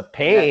 It's a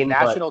pain.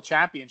 National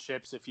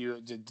championships, if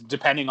you,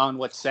 depending on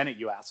what Senate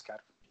you ask.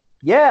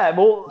 Yeah,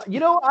 well,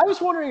 I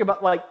was wondering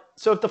about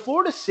so if the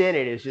Florida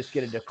Senate is just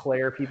going to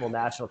declare people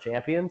national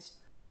champions,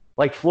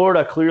 like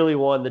Florida clearly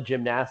won the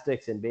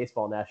gymnastics and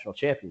baseball national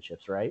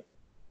championships, right?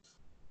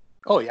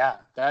 Oh yeah,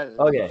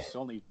 it's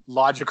only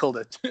logical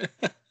to.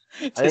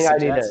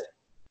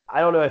 I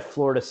don't know if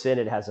Florida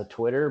Senate has a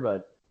Twitter,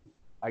 but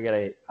I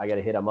gotta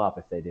hit them up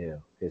if they do,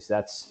 because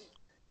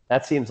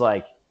that seems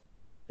like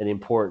an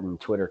important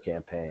Twitter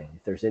campaign.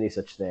 If there's any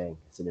such thing,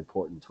 it's an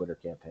important Twitter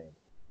campaign.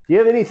 Do you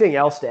have anything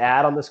else to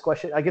add on this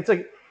question? Like, it's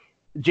like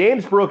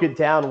James broke it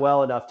down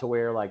well enough to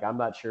where I'm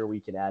not sure we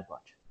can add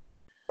much.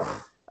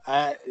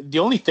 The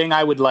only thing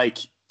I would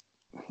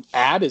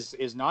add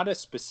is not a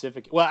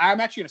specific. Well, I'm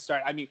actually going to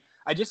start. I mean,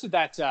 I just did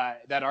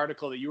that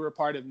article that you were a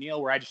part of,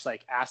 Neil, where I just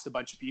asked a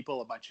bunch of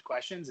people a bunch of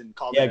questions and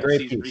called it a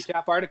season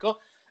recap article.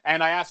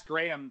 And I asked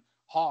Graham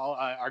Hall,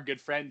 our good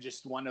friend,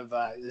 just one of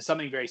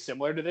something very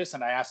similar to this,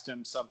 and I asked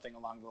him something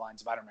along the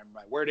lines of, I don't remember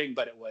my wording,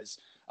 but it was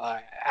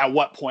at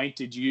what point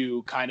did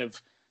you kind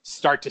of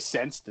start to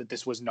sense that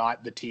this was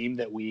not the team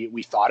that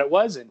we thought it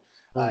was? And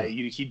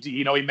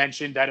he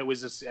mentioned that it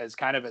was as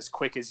kind of as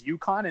quick as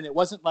UConn, and it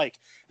wasn't like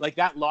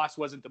that loss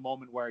wasn't the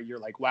moment where you're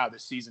like, wow,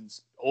 this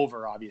season's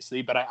over,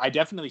 obviously. But I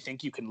definitely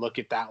think you can look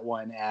at that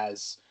one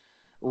as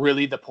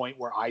really the point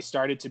where I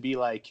started to be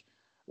like,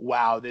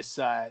 wow, this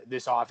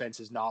offense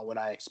is not what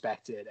I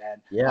expected.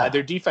 And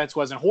their defense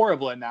wasn't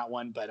horrible in that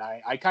one, but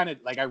I kind of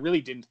I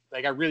really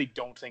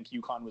don't think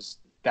UConn was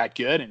that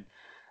good. And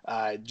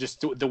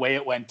just the way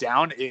it went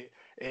down,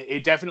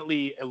 it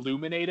definitely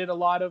illuminated a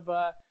lot of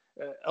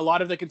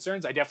the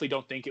concerns. I definitely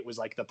don't think it was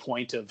the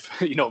point of,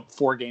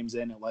 4 games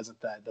in, it wasn't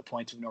the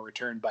point of no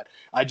return. But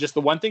just the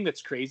one thing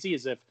that's crazy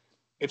is if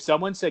if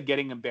someone said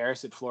getting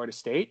embarrassed at Florida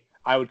State,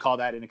 I would call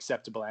that an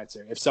acceptable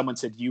answer. If someone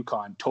said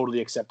UConn,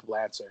 totally acceptable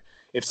answer.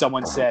 If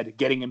someone said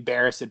getting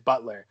embarrassed at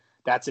Butler,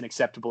 that's an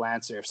acceptable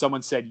answer. If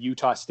someone said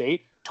Utah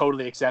State,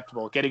 totally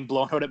acceptable. Getting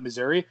blown out at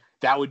Missouri,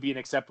 that would be an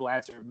acceptable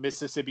answer.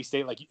 Mississippi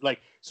State,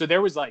 so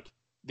there was like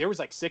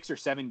 6 or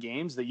 7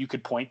 games that you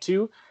could point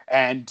to,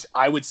 and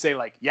I would say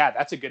like, yeah,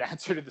 that's a good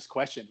answer to this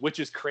question, which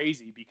is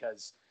crazy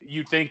because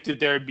you'd think that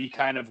there'd be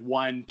kind of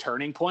one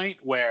turning point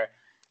where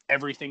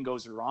everything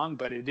goes wrong,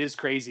 but it is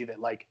crazy that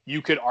like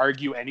you could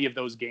argue any of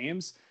those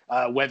games,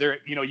 whether,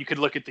 you know, you could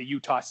look at the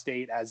Utah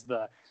State as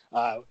the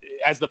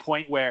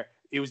point where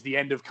it was the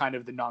end of kind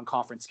of the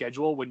non-conference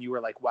schedule when you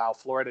were like, wow,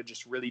 Florida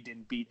just really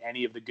didn't beat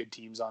any of the good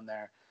teams on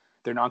their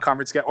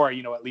non-conference schedule, or,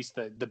 you know, at least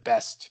the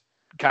best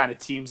kind of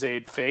teams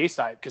they'd face,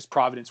 because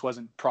Providence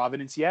wasn't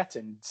Providence yet,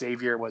 and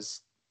Xavier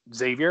was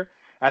Xavier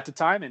at the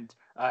time. And,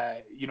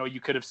 you know,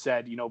 you could have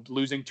said, you know,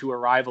 losing to a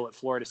rival at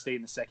Florida State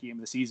in the second game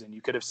of the season.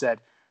 You could have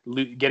said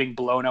getting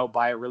blown out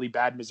by a really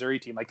bad Missouri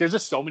team. Like, there's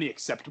just so many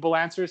acceptable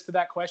answers to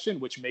that question,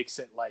 which makes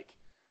it like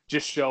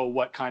just show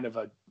what kind of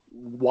a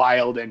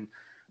wild and,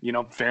 you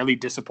know, fairly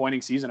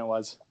disappointing season it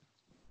was.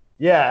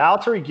 Yeah,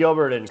 Altery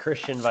Gilbert and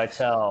Christian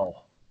Vitel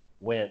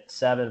went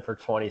 7 for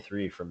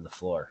 23 from the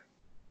floor,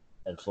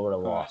 and Florida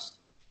lost.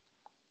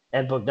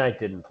 And Bouknight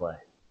didn't play.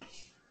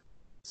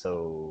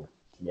 So,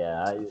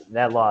 yeah,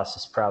 that loss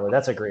is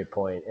that's a great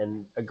point.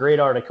 And a great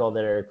article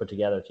that Eric put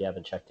together if you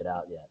haven't checked it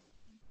out yet.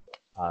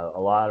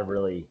 A lot of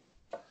really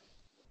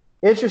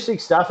interesting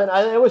stuff. And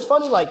it was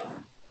funny, like,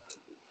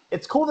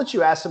 it's cool that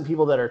you asked some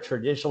people that are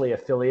traditionally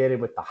affiliated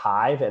with the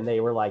Hive, and they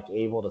were like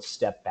able to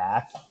step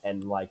back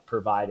and like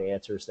provide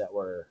answers that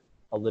were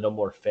a little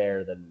more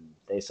fair than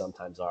they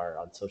sometimes are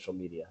on social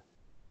media.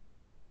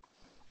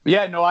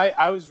 Yeah, no,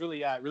 I was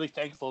really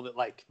thankful that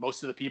like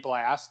most of the people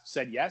I asked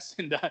said yes,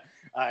 and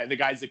the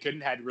guys that couldn't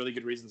had really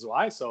good reasons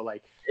why. So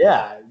like,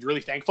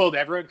 really thankful to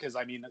everyone, because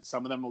I mean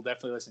some of them will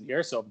definitely listen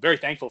here. So I'm very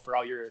thankful for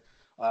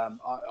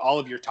all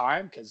of your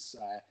time, because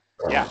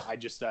I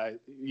just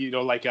you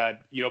know, like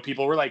you know,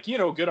 people were like, you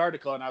know, good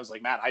article, and I was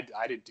like, man,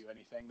 I didn't do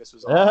anything. This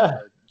was all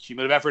a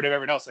cumulative effort of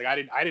everyone else. Like I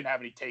didn't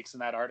have any takes in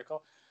that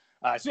article.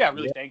 So yeah,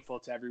 really thankful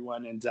to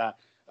everyone, and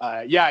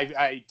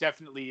I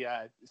definitely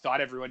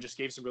thought everyone just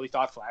gave some really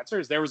thoughtful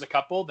answers. There was a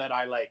couple that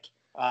I like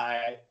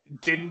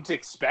didn't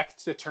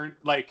expect to turn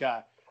like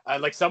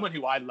someone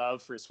who I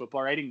love for his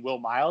football writing, Will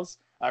Miles,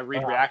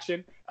 Read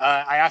Reaction.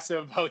 I asked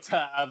him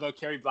about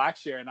Kerry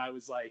Blackshear, and I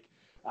was like,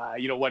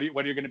 you know, what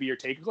are going to be your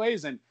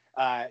takeaways? And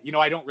you know,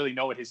 I don't really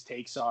know what his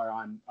takes are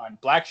on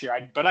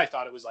Blackshear, but I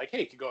thought it was like,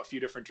 hey, it could go a few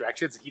different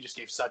directions. And he just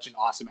gave such an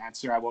awesome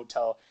answer. I won't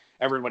tell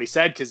everyone what he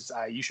said, because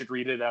you should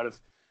read it out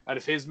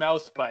of his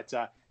mouth. But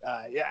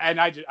yeah, and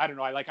I don't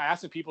know. I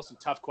asked some people some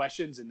tough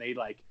questions, and they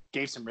like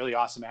gave some really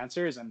awesome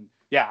answers. And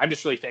yeah, I'm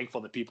just really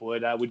thankful that people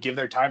would give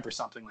their time for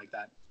something like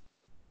that.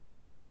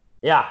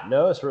 Yeah,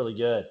 no, it's really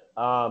good.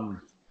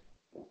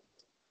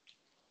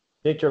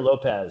 Victor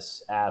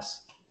Lopez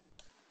asked,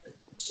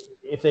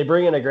 if they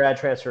bring in a grad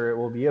transfer, it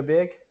will be a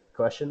big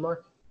question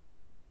mark?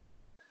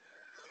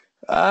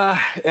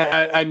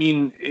 I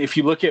mean, if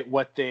you look at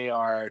what they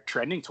are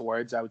trending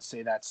towards, I would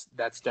say that's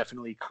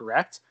definitely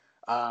correct.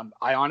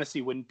 I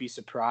honestly wouldn't be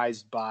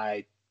surprised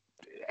by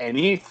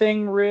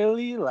anything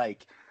really.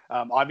 Like,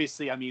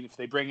 obviously, I mean, if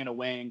they bring in a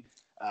wing,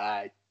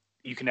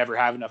 you can never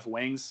have enough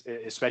wings,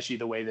 especially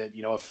the way that,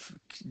 you know, if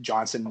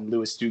Johnson and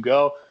Lewis do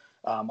go.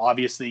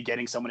 Obviously,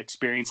 getting someone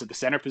experienced at the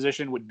center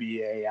position would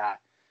be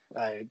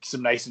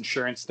some nice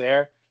insurance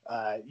there.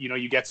 You know,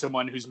 you get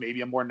someone who's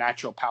maybe a more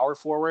natural power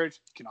forward,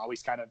 can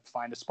always kind of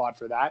find a spot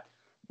for that.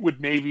 Would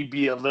maybe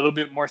be a little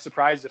bit more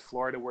surprised if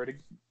Florida were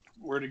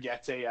to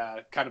get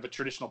a kind of a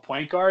traditional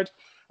point guard.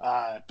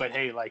 But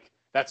hey, like,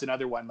 that's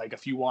another one. Like,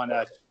 if you want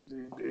to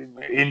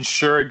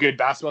ensure a good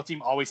basketball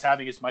team, always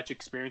having as much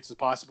experience as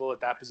possible at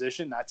that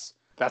position, that's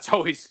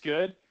always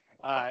good.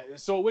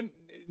 So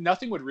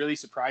nothing would really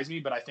surprise me,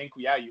 but I think,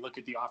 yeah, you look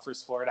at the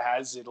offers Florida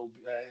has, it'll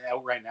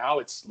out right now.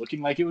 It's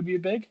looking like it would be a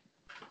big.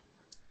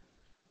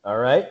 All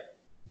right.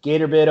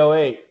 Gatorbid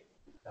 08.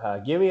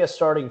 Give me a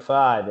starting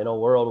 5 in a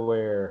world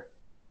where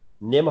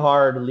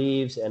Nembhard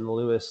leaves and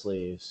Lewis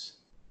leaves,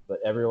 but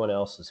everyone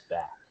else is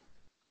back.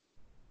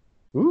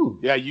 Ooh.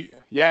 Yeah.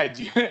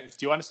 Do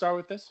you want to start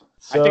with this?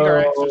 I think our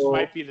answers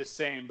might be the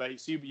same,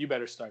 but you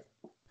better start.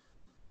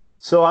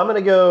 So I'm going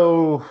to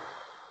go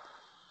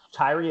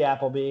Tyree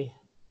Appleby,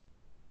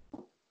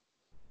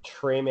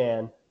 Tre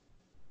Mann,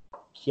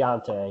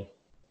 Keontae,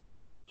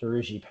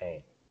 Daruji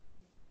Payne.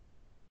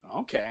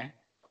 Okay.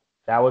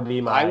 That would be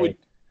my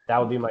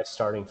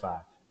starting 5.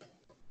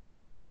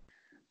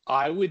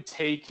 I would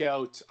take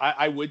out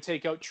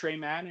Tre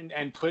Mann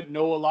and put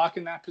Noah Locke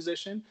in that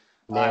position.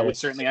 I would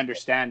certainly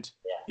understand.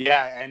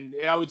 Yeah, and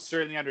I would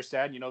certainly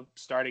understand, you know,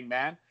 starting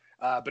man.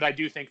 But I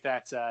do think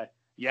that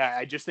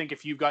I just think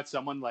if you've got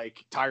someone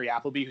like Tyree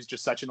Appleby, who's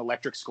just such an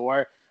electric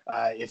scorer,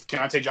 if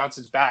Keontae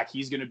Johnson's back,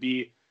 he's going to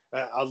be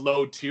a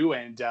load too.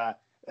 And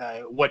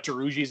what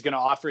Daruji is going to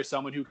offer is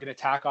someone who can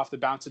attack off the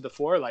bounce of the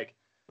floor. Like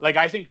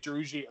I think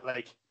Daruji,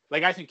 like,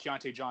 like I think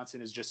Keontae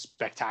Johnson is just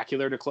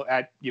spectacular to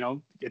at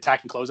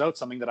attacking closeout,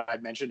 something that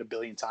I've mentioned a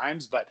billion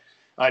times. But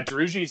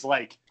Drury's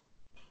like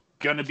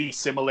gonna be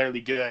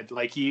similarly good.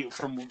 Like he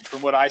from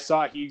what I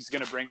saw, he's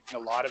gonna bring a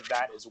lot of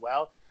that as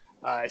well.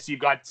 So you've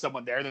got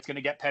someone there that's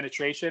gonna get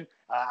penetration.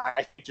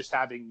 I think just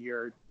having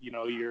your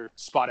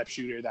spot up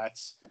shooter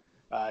that's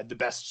the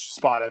best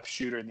spot up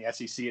shooter in the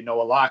SEC and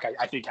Noah Locke,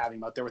 I think having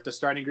him out there with the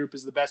starting group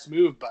is the best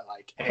move. But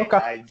like,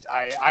 okay.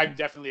 I'm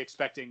definitely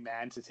expecting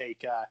Mann to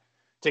take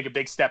a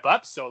big step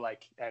up. So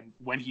like, and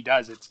when he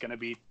does, it's going to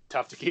be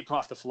tough to keep him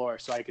off the floor.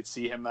 So I could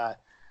see him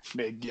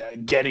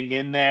getting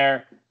in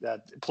there,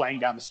 playing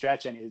down the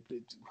stretch, and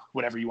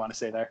whatever you want to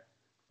say there.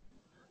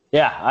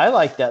 Yeah, I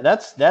like that.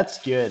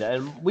 That's good.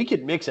 And we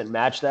could mix and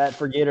match that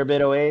for Gator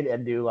Bit 08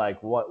 and do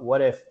like,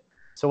 what if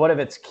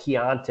it's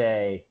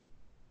Keontae?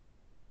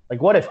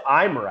 Like, what if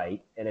I'm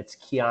right and it's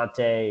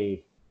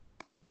Keontae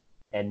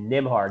and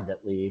Nembhard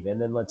that leave,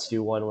 and then let's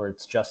do one where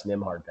it's just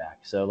Nembhard back.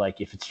 So,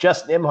 like, if it's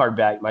just Nembhard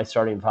back, my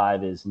starting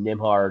five is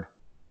Nembhard,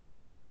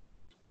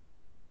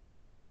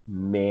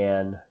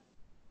 Mann.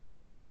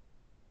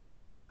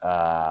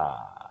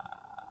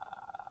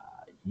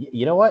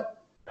 You know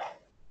what?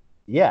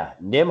 Yeah,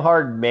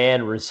 Nembhard,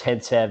 Mann,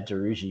 Rizhentsev,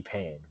 Daruji,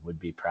 Payne would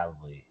be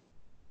probably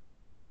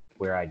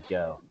where I'd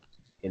go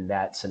in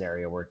that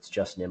scenario where it's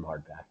just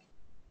Nembhard back.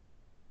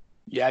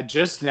 Yeah,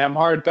 just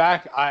Nembhard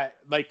back.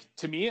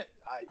 To me,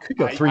 I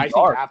think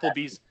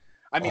Appleby's.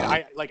 I mean,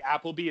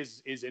 Appleby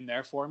is in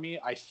there for me.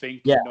 I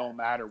think no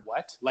matter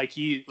what.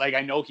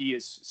 I know he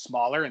is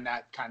smaller, and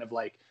that kind of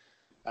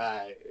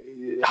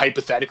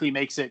hypothetically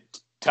makes it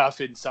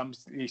tough in some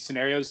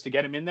scenarios to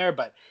get him in there.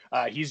 But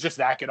he's just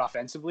that good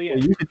offensively.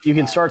 And, you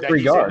can start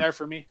 3 guards in there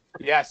for me.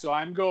 Yeah, so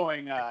I'm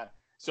going.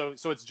 So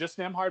it's just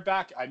Nembhard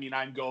back. I mean,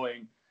 I'm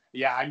going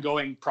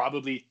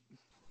probably.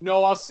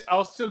 No,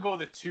 I'll still go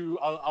the 2.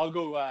 I'll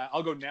go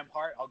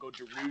Nembhard. I'll go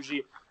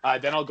Daruji.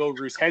 Then I'll go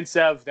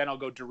Rizhentsev. Then I'll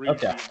go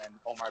Daruji, and then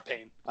Omar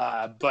Payne.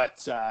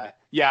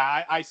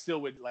 I still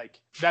would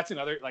that's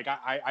another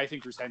I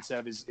think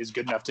Rizhentsev is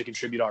good enough to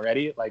contribute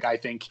already. I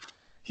think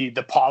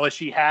the polish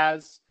he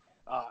has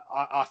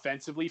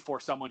offensively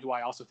for someone who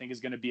I also think is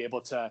going to be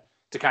able to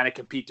kind of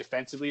compete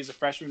defensively as a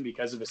freshman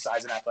because of his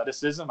size and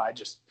athleticism. I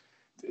just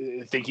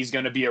think he's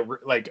going to be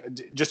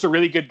just a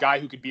really good guy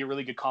who could be a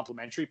really good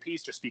complementary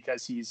piece just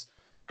because he's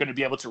going to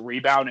be able to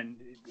rebound and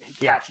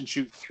catch and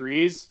shoot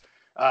threes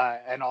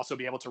and also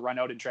be able to run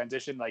out in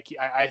transition.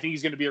 I think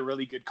he's going to be a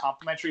really good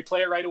complementary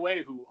player right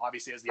away who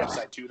obviously has the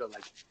upside too to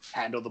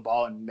handle the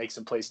ball and make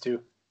some plays too.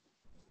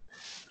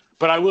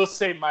 But I will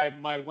say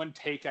my one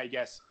take, I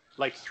guess,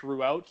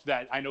 throughout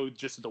that, I know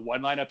just the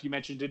one lineup you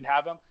mentioned didn't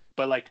have him,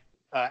 but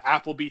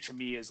Appleby to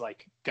me is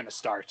going to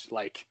start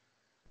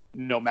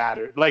no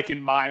matter,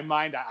 in my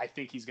mind, I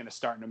think he's going to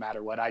start no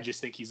matter what. I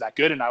just think he's that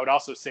good. And I would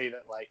also say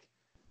that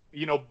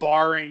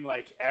barring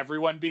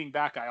everyone being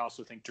back, I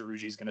also think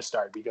Daruji is going to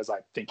start because I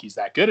think he's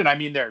that good. And I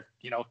mean, they're,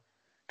 going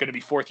to be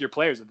 4th-year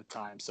players at the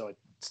time. So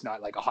it's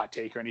not a hot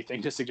take or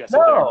anything to suggest that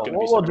they're going to be.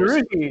 Well,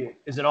 Daruji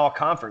is an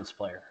all-conference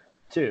player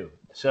too.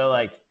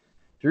 So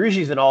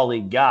Daruji's an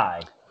all-league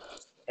guy,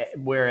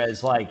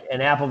 whereas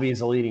and Appleby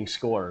is a leading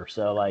scorer.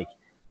 So I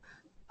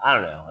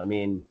don't know. I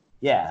mean,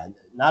 yeah,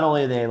 not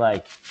only are they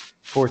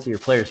 4th-year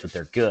players, but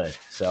they're good.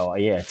 So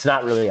yeah, it's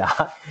not really a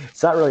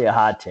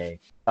hot take.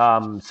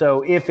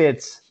 So if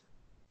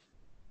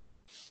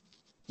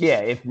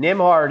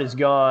Nembhard is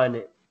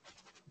gone,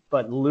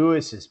 but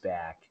Lewis is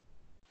back,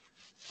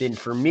 then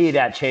for me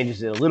that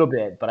changes it a little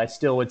bit. But I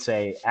still would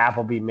say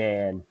Appleby,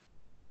 Mann,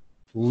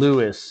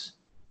 Lewis,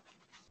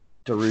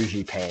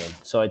 Daruji, Payne.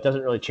 So it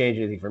doesn't really change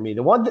anything for me.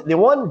 The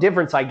one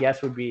difference I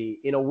guess would be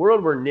in a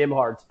world where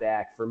Nembhard's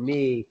back. For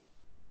me,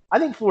 I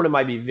think Florida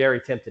might be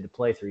very tempted to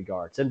play 3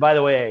 guards. And by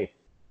the way,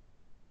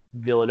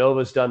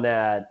 Villanova's done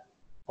that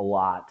a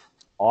lot.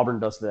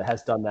 Auburn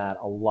has done that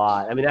a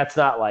lot. I mean, that's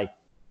not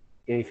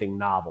anything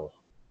novel.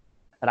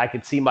 And I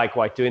could see Mike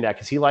White doing that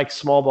because he likes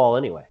small ball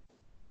anyway.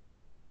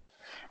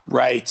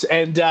 Right.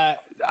 And I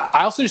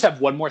also just have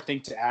one more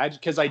thing to add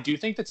because I do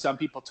think that some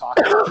people talk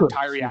about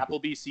Tyree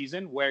Appleby's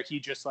season where he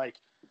just in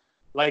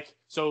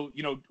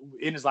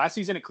his last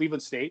season at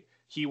Cleveland State,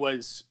 he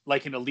was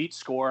an elite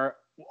scorer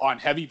on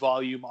heavy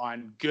volume,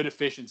 on good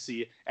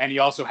efficiency, and he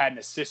also had an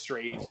assist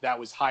rate that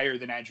was higher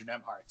than Andrew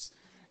Nembhard's.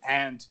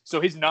 And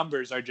so his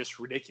numbers are just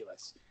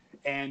ridiculous.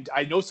 And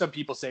I know some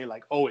people say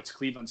it's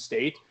Cleveland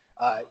State.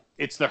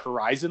 It's the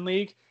Horizon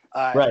League.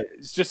 Right.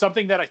 It's just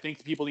something that I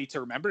think people need to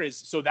remember is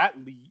so that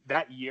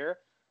year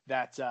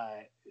that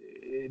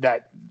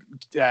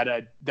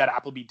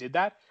Appleby did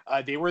that,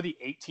 they were the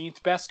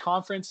 18th best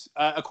conference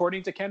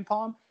according to Ken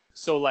Palm.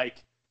 So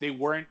they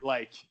weren't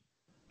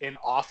an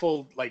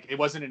awful it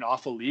wasn't an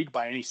awful league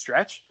by any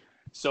stretch.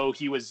 So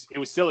it was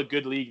still a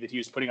good league that he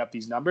was putting up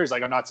these numbers.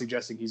 I'm not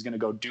suggesting he's going to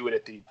go do it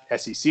at the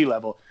SEC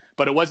level,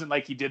 but it wasn't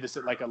he did this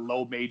at a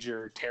low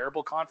major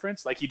terrible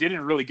conference. He did it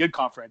in a really good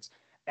conference.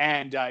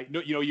 And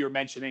you were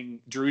mentioning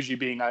Daruji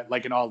being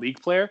an all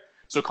league player.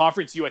 So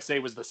Conference USA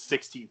was the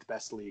 16th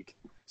best league.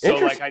 So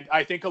like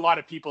I think a lot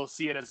of people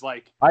see it as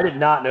like I did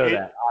not know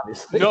that,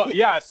 obviously. No,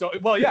 yeah. So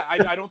well, yeah.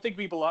 I don't think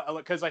people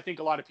because I think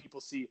a lot of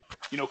people see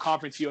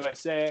Conference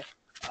USA.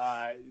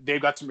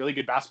 They've got some really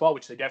good basketball,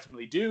 which they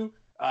definitely do.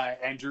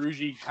 And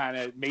Druzy kind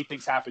of made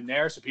things happen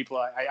there. So people,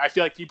 I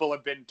feel like people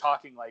have been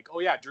talking like,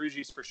 oh yeah,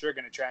 Druzy's for sure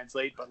going to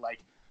translate, but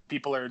like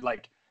people are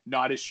like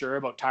not as sure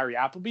about Tyree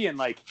Appleby and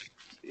like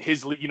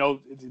his,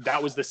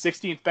 that was the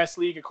 16th best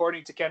league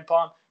according to Ken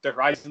Pom. The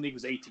Horizon League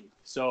was 18th.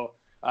 So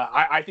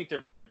I think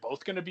they're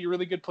both going to be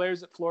really good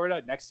players at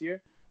Florida next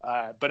year.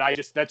 But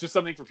that's just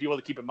something for people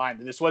to keep in mind.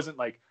 And this wasn't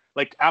like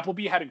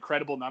Appleby had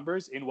incredible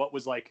numbers in what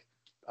was like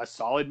a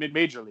solid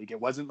mid-major league.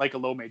 It wasn't like a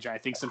low major. I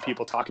think some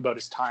people talk about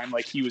his time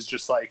like he was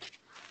just like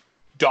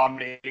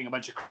dominating a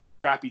bunch of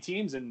crappy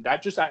teams, and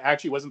that just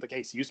actually wasn't the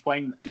case. He was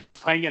playing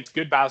against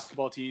good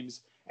basketball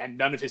teams, and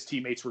none of his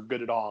teammates were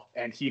good at all.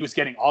 And he was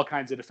getting all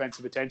kinds of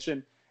defensive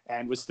attention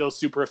and was still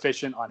super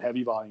efficient on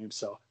heavy volume.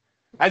 So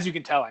as you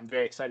can tell, I'm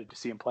very excited to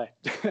see him play.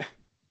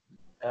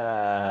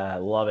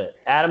 Love it.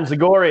 Adam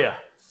Zagoria.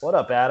 What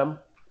up, Adam?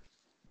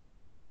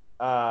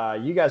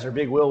 You guys are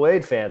big Will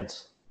Wade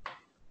fans.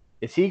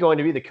 Is he going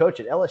to be the coach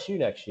at LSU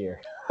next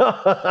year?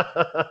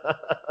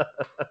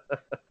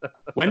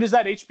 When does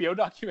that HBO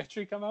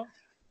documentary come out?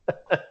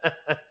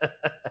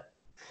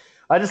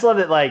 I just love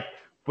it, like,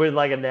 when,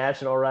 like, a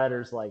national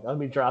writer's like, let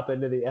me drop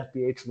into the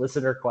FBH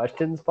listener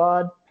questions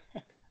pod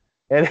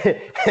and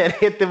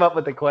hit them up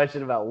with a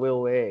question about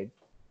Will Wade.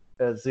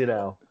 Because,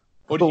 Oh,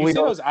 did you say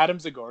it was Adam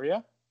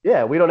Zagoria?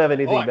 Yeah, we don't have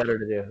anything better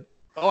to do.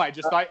 Oh, I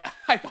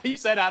thought you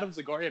said Adam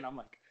Zagoria, and I'm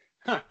like,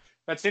 huh.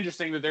 That's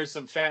interesting that there's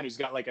some fan who's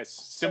got like a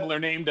similar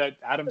name to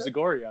Adam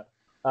Zagoria.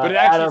 But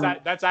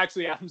that's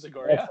actually Adam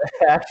Zagoria.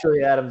 That's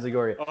actually Adam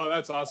Zagoria. Oh,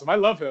 that's awesome. I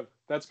love him.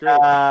 That's great.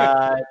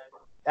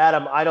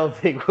 Adam, I don't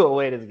think Will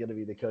Wade is going to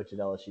be the coach at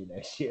LSU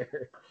next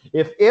year.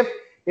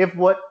 If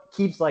what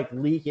keeps like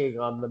leaking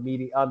on the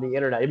media, on the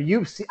internet, I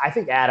mean, I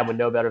think Adam would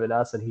know better than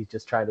us, and he's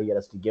just trying to get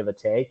us to give a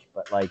take.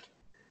 But like,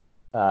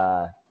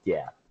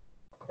 yeah.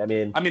 I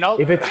mean,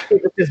 if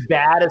it's as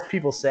bad as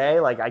people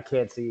say, like, I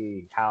can't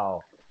see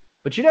how.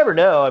 But you never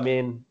know. I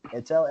mean,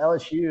 it's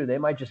LSU. They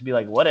might just be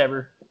like,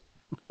 whatever.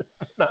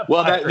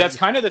 Well, that's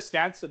kind of the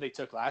stance that they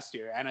took last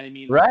year. And I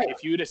mean, right.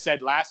 If you'd have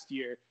said last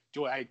year,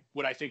 would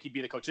I think he'd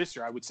be the coach this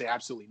year? I would say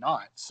absolutely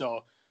not.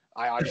 So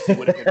I obviously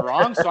would have been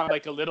wrong. So I'm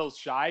like a little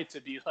shy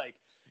to be like,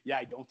 yeah,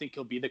 I don't think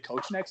he'll be the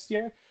coach next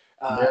year.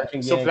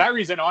 So for that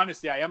reason,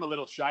 honestly, I am a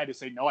little shy to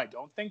say no, I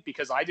don't think,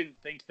 because I didn't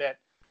think that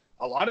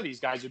a lot of these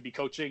guys would be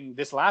coaching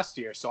this last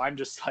year. So I'm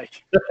just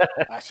like,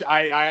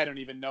 I don't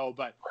even know.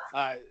 But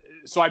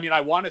so, I mean, I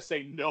want to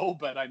say no,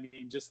 but I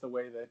mean, just the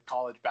way that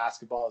college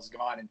basketball has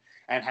gone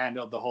and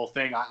handled the whole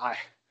thing,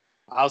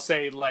 I'll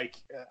say like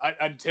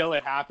until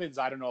it happens,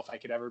 I don't know if I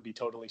could ever be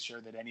totally sure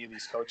that any of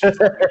these coaches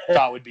that I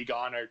thought would be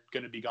gone are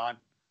going to be gone.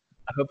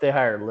 I hope they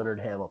hire Leonard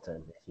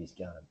Hamilton if he's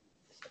gone.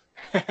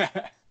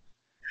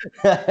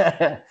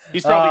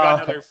 He's probably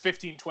got another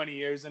 15, 20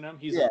 years in him.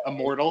 He's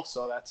immortal,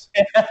 so that's...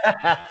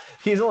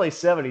 He's only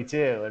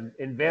 72, and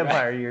in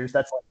vampire years,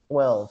 that's like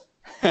 12.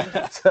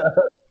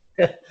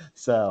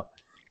 So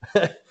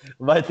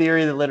my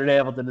theory that Leonard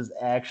Hamilton is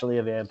actually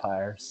a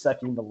vampire,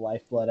 sucking the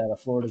lifeblood out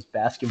of Florida's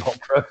basketball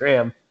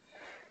program,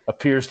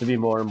 appears to be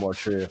more and more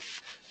true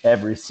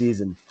every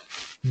season.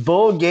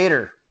 Bull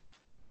Gator,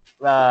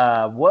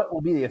 what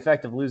will be the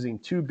effect of losing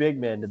two big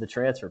men to the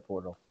transfer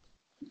portal?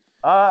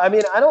 I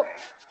mean,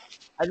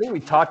 I think we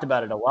talked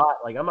about it a lot.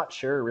 Like, I'm not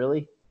sure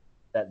really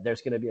that there's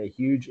going to be a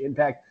huge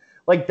impact.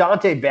 Like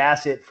Dante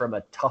Bassett, from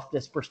a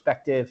toughness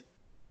perspective,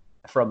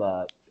 from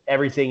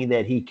everything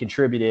that he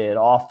contributed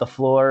off the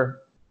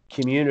floor,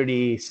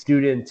 community,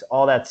 student,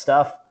 all that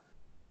stuff,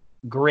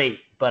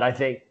 great. But I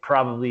think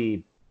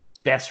probably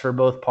best for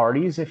both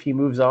parties if he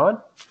moves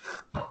on.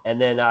 And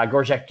then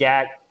Gorjek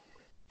Gak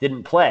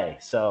didn't play.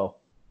 So,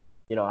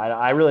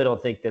 I really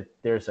don't think that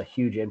there's a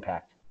huge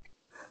impact.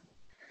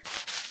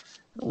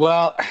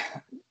 Well,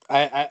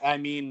 I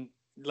mean,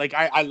 like,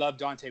 I love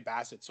Dante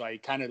Bassett, so I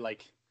kind of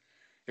like,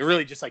 it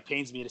really just like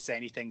pains me to say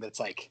anything that's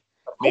like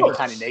maybe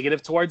kind of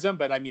negative towards him.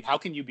 But I mean, how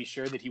can you be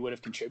sure that he would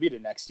have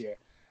contributed next year?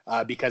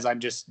 Because I'm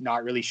just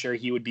not really sure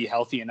he would be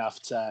healthy enough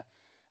to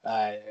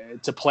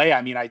play.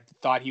 I mean, I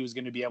thought he was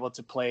going to be able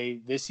to play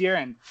this year,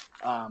 and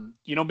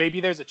maybe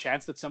there's a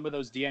chance that some of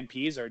those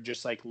DNPs are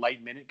just like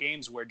light minute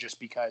games where just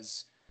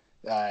because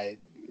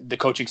the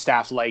coaching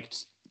staff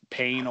liked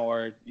Payne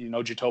or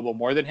Jatobo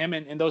more than him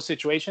in those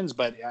situations,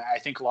 but I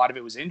think a lot of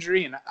it was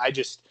injury, and I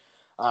just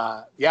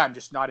I'm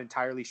just not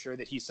entirely sure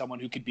that he's someone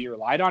who could be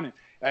relied on.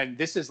 And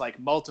this is like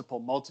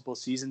multiple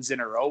seasons in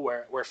a row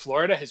where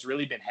Florida has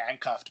really been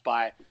handcuffed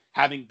by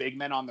having big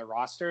men on the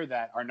roster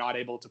that are not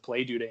able to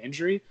play due to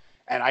injury,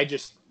 and I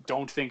just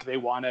don't think they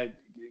want to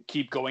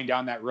keep going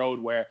down that road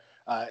where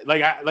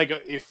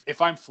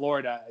if I'm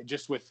Florida,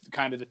 just with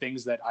kind of the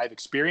things that I've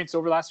experienced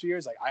over the last few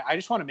years, like I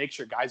just want to make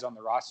sure guys on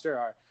the roster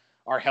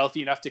are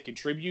healthy enough to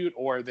contribute,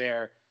 or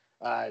they're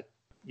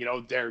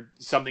they're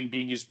something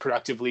being used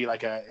productively,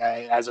 like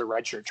as a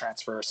redshirt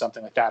transfer or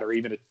something like that, or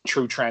even a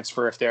true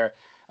transfer if they're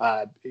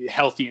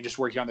healthy and just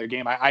working on their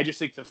game. I just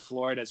think that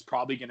Florida is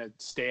probably going to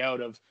stay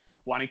out of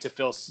wanting to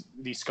fill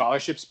these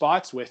scholarship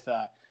spots with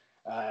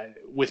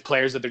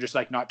players that they're just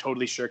like not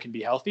totally sure can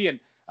be healthy. And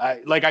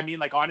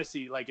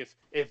honestly, like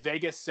if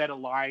Vegas set a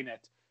line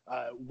at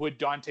would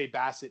Dante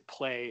Bassett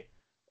play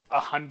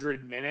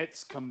 100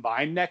 minutes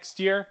combined next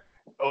year?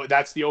 Oh,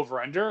 that's the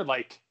over under.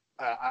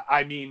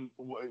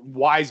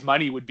 Wise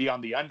money would be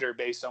on the under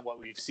based on what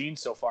we've seen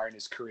so far in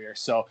his career.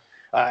 So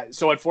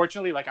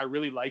unfortunately, I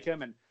really like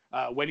him, and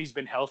when he's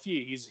been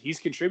healthy, he's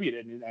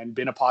contributed and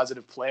been a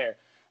positive player.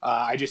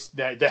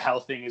 The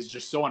health thing is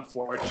just so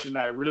unfortunate.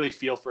 I really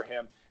feel for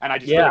him, and I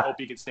just really hope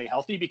he can stay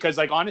healthy because,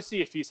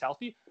 honestly, if he's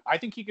healthy, I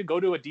think he could go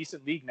to a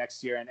decent league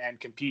next year and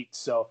compete.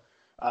 So,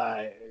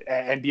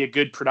 and be a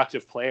good,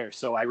 productive player.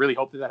 So I really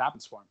hope that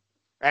happens for him.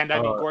 And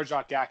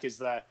Gorjak Gak is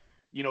that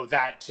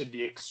to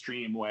the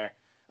extreme where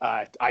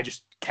I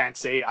just can't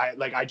say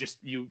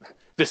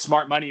the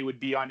smart money would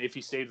be on if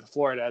he stayed with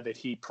Florida that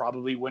he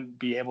probably wouldn't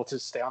be able to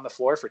stay on the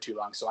floor for too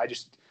long. So I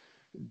just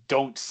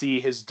don't see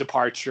his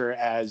departure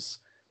as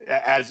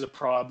a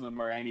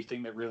problem or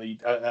anything that really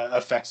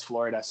affects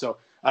Florida. So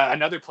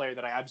another player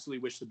that I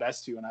absolutely wish the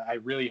best to, and I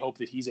really hope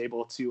that he's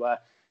able to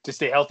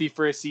stay healthy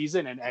for a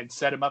season and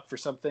set him up for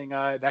something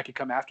that could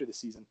come after the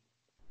season.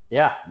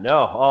 Yeah, no,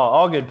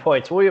 all good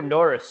points. William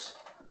Norris,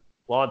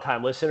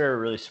 longtime listener,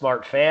 really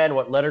smart fan.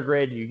 What letter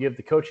grade do you give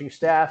the coaching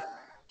staff?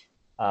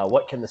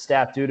 What can the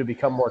staff do to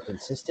become more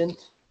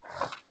consistent?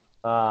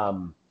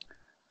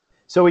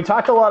 So we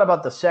talked a lot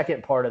about the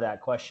second part of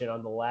that question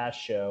on the last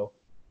show.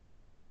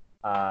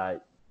 I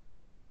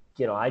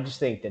just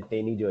think that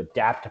they need to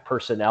adapt to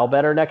personnel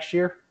better next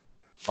year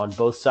on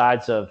both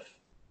sides of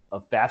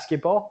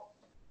basketball.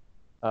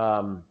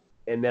 And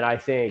then I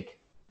think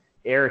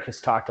Eric has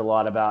talked a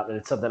lot about, and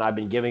it's something I've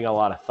been giving a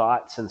lot of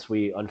thought since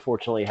we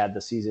unfortunately had the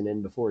season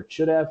in before it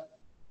should have,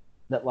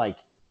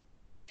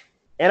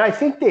 and I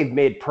think they've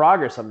made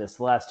progress on this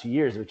the last 2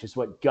 years, which is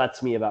what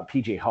guts me about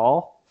PJ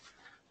Hall.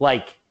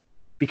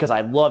 Because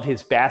I love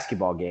his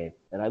basketball game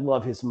and I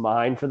love his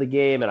mind for the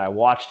game. And I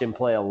watched him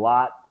play a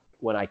lot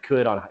when I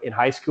could in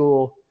high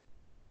school.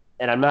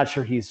 And I'm not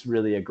sure he's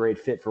really a great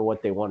fit for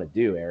what they want to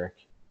do, Eric.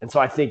 And so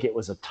I think it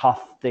was a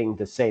tough thing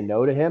to say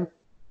no to him.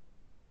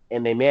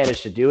 And they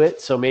managed to do it.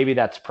 So maybe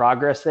that's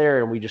progress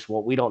there, and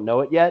we don't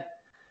know it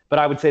yet. But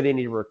I would say they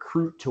need to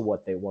recruit to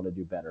what they want to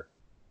do better.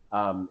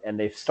 And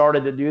they've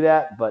started to do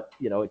that, but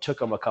it took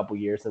them a couple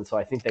years, and so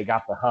I think they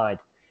got behind.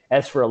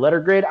 As for a letter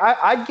grade,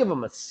 I'd give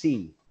them a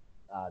C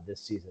this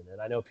season. And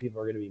I know people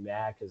are going to be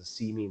mad because a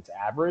C means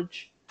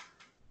average.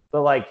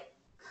 But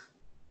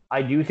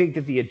I do think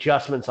that the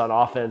adjustments on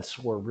offense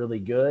were really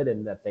good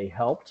and that they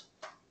helped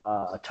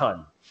a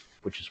ton,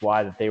 which is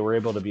why that they were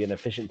able to be an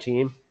efficient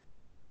team.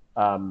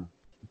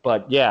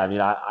 But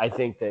yeah, I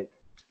think that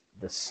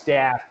the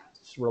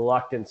staff's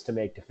reluctance to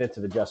make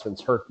defensive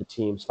adjustments hurt the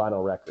team's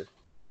final record.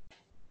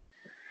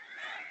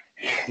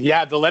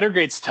 Yeah, the letter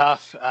grade's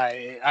tough.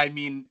 I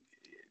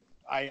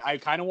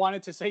kind of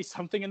wanted to say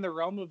something in the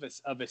realm of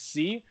a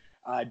C,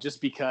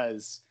 just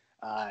because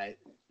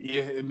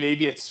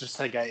maybe it's just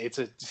it's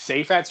a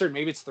safe answer,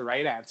 maybe it's the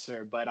right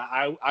answer. But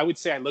I would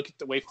say I look at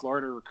the way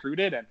Florida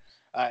recruited, and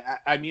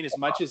as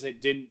much as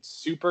it didn't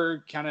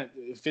super kind of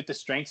fit the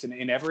strengths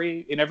in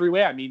every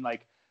way.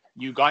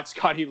 You got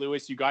Scotty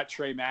Lewis, you got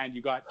Trey Mann,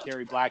 you got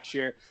Kerry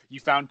Blackshear, you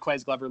found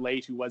Quez Glover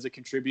late, who was a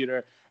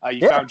contributor.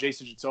 You found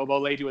Jason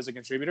Jitsobo late, who was a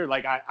contributor.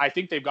 I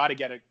think they've got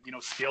to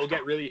still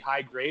get really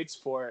high grades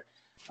for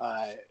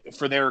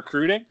their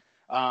recruiting.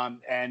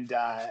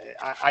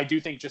 I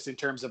do think just in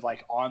terms of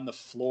on the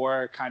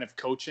floor kind of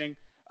coaching,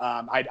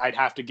 I'd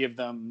have to give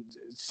them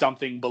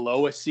something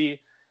below a C.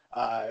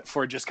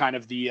 For just kind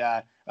of the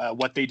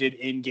what they did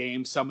in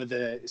game, some of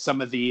the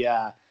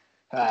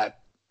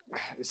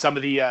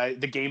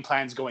game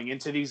plans going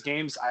into these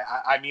games.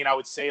 I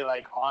would say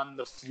on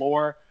the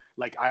floor,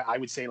 I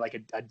would say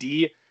a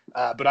D,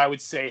 but I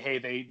would say, hey,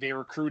 they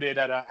recruited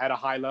at a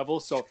high level.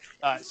 So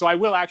I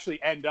will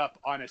actually end up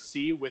on a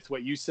C with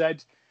what you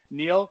said,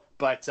 Neil,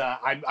 but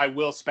I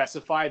will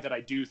specify that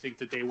I do think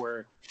that they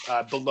were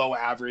below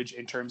average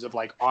in terms of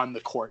on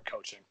the court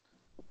coaching.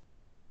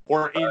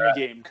 Or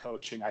in-game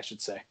coaching, I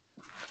should say.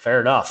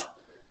 Fair enough.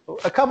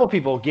 A couple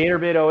people,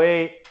 Gatorbit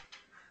 08.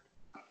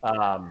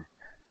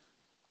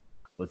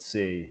 Let's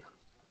see.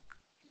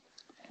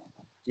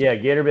 Yeah,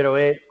 Gatorbit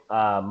 08.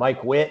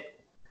 Mike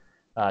Witt,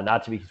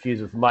 not to be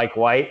confused with Mike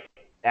White,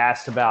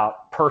 asked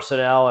about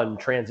personnel and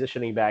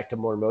transitioning back to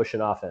more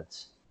motion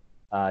offense.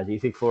 Do you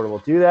think Florida will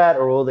do that,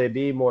 or will they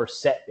be more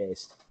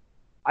set-based?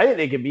 I think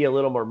they could be a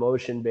little more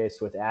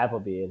motion-based with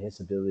Appleby and his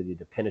ability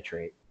to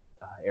penetrate.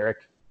 Eric?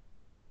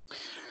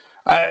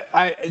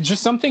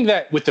 Just something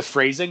that with the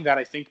phrasing that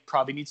I think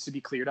probably needs to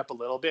be cleared up a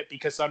little bit,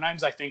 because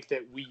sometimes I think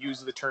that we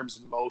use the terms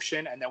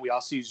motion and then we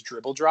also use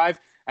dribble drive.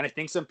 And I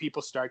think some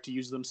people start to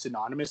use them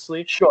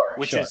synonymously,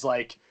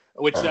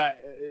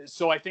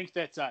 so I think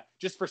that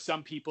just for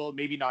some people,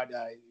 maybe not,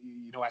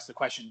 ask the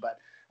question, but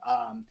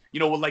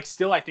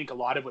Still, I think a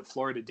lot of what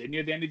Florida did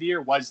near the end of the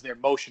year was their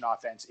motion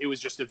offense. It was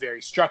just a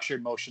very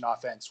structured motion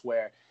offense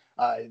where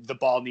the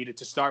ball needed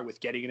to start with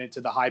getting it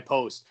into the high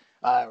post,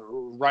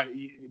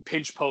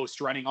 pinch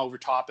post, running over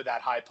top of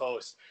that high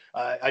post,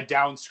 a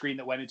down screen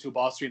that went into a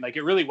ball screen. Like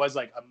it really was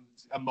like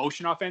a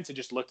motion offense. It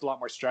just looked a lot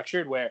more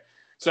structured.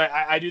 So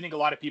I do think a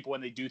lot of people,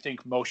 when they do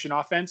think motion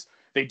offense,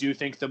 they do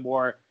think the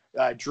more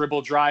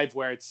dribble drive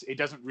where it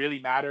doesn't really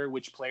matter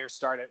which players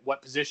start at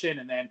what position,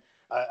 and then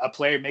a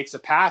player makes a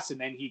pass and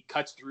then he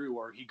cuts through,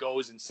 or he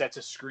goes and sets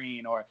a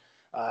screen, or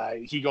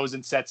he goes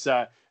and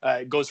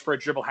goes for a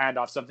dribble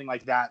handoff, something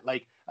like that.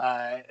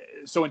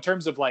 So in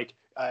terms of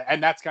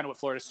and that's kind of what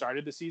Florida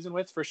started the season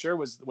with, for sure,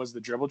 was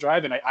the dribble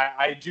drive. And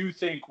I do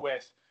think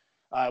with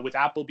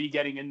Appleby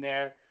getting in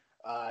there,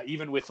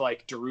 even with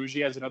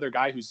DeRougier as another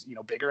guy who's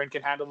bigger and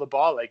can handle the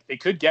ball, they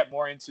could get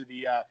more into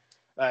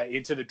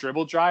the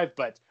dribble drive.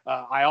 But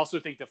I also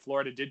think that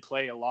Florida did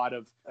play a lot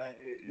of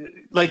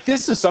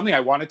this is something I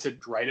wanted to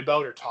write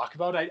about or talk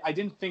about. I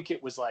didn't think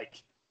it was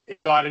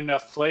it got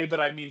enough play, but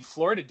I mean,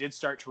 Florida did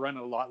start to run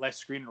a lot less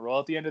screen and roll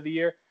at the end of the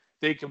year.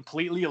 They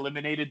completely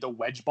eliminated the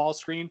wedge ball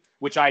screen,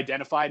 which I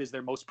identified as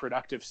their most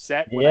productive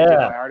set when I did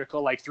my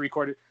article,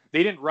 3/4.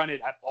 They didn't run it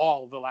at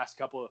all the last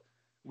couple of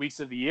weeks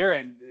of the year,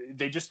 and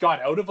they just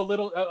got out of a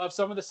little of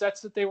some of the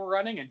sets that they were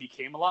running and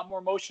became a lot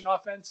more motion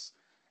offense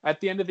at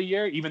the end of the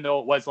year, even though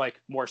it was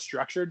more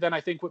structured than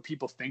I think what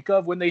people think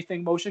of when they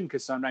think motion,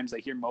 because sometimes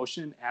they hear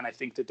motion and I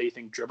think that they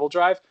think dribble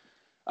drive.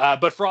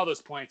 But for all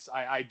those points,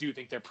 I do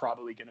think they're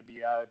probably going to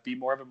be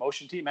more of a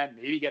motion team and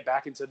maybe get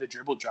back into the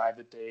dribble drive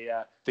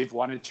that they've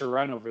wanted to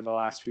run over the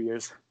last few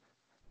years.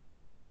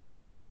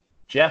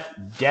 Jeff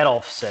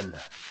Detolfson,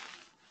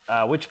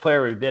 which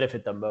player would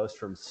benefit the most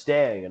from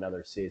staying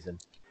another season?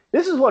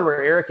 This is one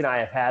where Eric and I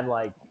have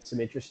had some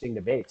interesting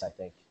debates, I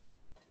think.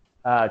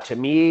 To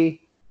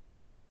me,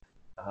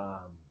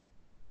 I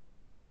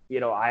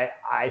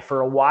for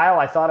a while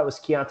I thought it was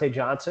Keontae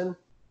Johnson.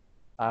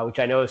 Which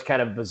I know is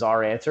kind of a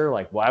bizarre answer.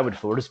 Why would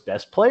Florida's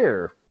best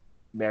player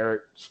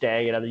merit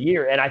staying another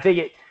year? And I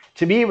think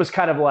to me, it was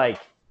kind of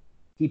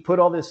he put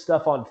all this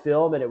stuff on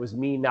film, and it was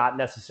me not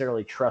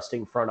necessarily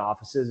trusting front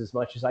offices as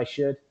much as I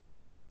should.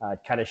 It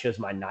kind of shows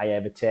my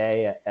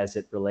naivete as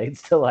it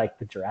relates to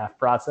the draft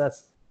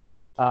process.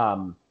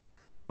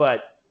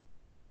 But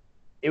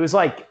it was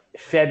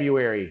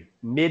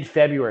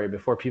mid-February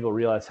before people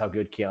realized how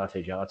good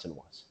Keontae Johnson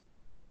was.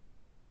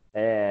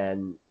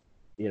 And,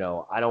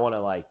 I don't want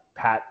to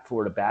pat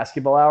Florida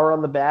Basketball Hour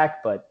on the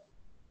back, but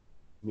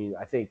I mean,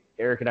 I think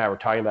Eric and I were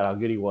talking about how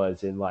good he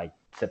was in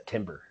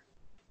September,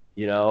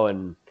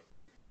 and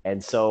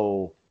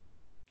so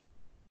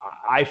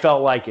I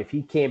felt like if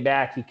he came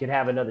back, he could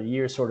have another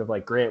year, sort of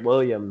like Grant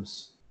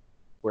Williams,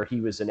 where he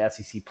was an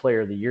SEC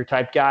Player of the Year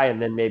type guy,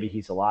 and then maybe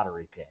he's a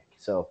lottery pick.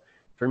 So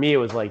for me, it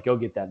was go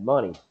get that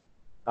money.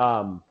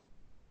 But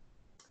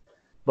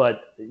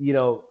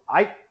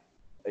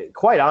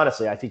quite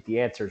honestly, I think the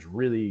answer is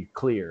really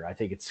clear. I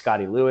think it's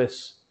Scottie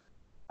Lewis.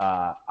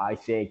 I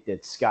think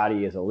that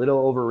Scottie is a little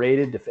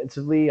overrated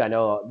defensively. I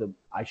know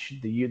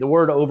the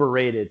word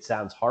overrated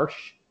sounds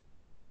harsh,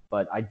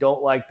 but I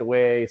don't like the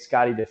way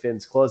Scottie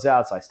defends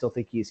closeouts. I still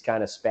think he's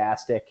kind of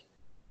spastic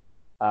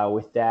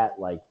with that.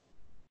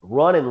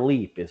 Run and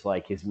leap is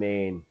his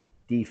main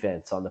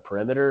defense on the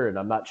perimeter, and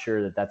I'm not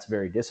sure that that's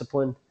very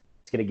disciplined.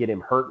 It's going to get him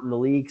hurt in the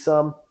league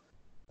some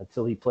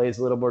until he plays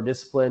a little more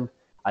disciplined.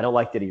 I don't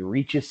like that he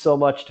reaches so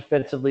much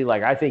defensively.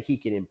 I think he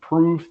can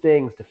improve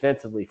things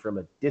defensively from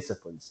a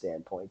discipline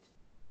standpoint.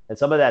 And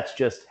some of that's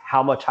just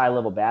how much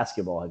high-level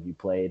basketball have you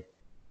played?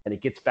 And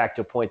it gets back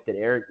to a point that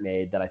Eric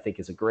made that I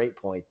think is a great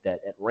point,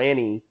 that at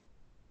Ranny,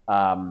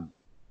 New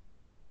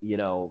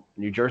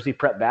Jersey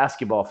prep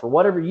basketball, for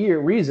whatever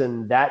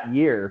reason, that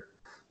year,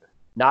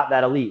 not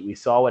that elite. We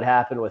saw what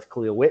happened with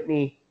Khalil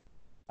Whitney.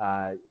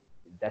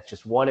 That's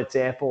just one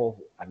example.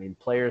 I mean,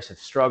 players have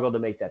struggled to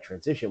make that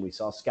transition. We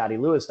saw Scottie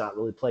Lewis not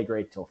really play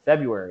great till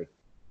February.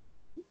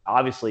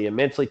 Obviously,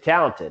 immensely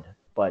talented,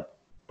 but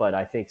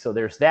I think so.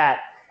 There's that,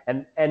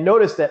 and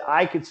notice that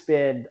I could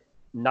spend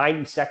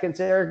 90 seconds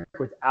there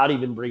without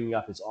even bringing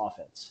up his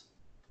offense.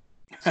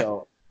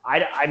 So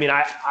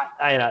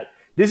I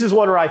this is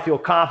one where I feel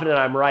confident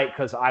I'm right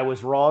because I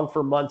was wrong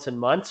for months and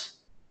months,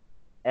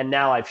 and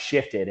now I've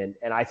shifted,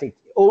 and I think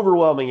the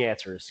overwhelming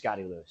answer is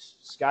Scottie Lewis.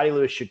 Scottie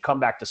Lewis should come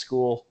back to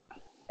school,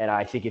 and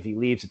I think if he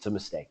leaves, it's a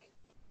mistake.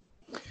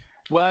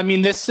 Well, I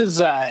mean, this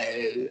is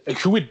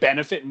who would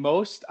benefit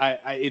most.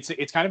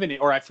 It's kind of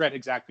or I forget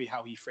exactly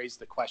how he phrased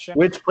the question.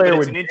 Which player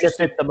would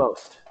benefit the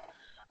most?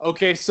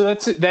 Okay, so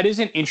that is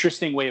an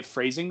interesting way of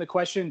phrasing the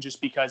question,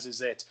 just because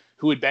is it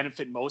who would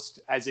benefit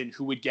most, as in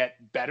who would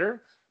get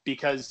better?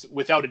 Because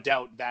without a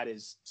doubt, that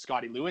is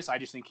Scottie Lewis. I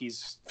just think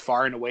he's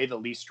far and away the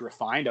least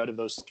refined out of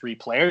those three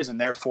players, and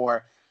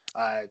therefore,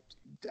 I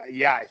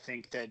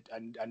think that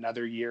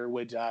another year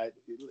would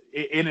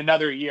in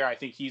another year, I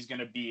think he's going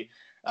to be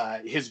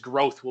his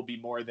growth will be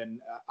more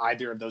than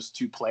either of those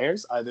two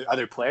players,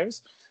 other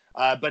players.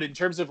 But in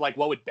terms of what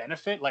would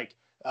benefit,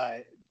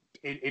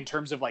 in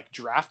terms of like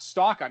draft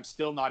stock, I'm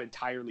still not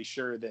entirely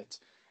sure that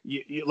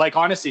like,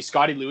 honestly,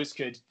 Scotty Lewis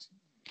could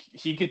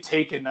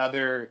take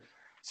another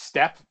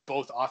step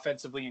both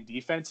offensively and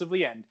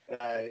defensively, and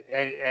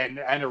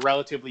a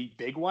relatively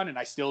big one. And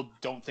I still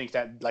don't think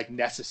that like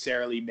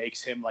necessarily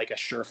makes him like a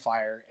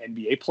surefire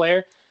NBA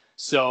player.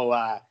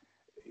 So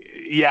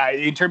yeah,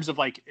 in terms of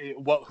like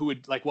what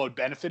would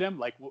benefit him,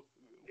 like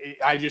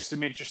I just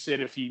am interested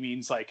if he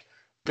means like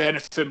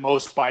benefit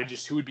most by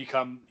just who would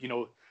become,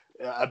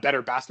 a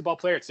better basketball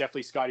player. It's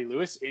definitely Scotty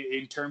Lewis.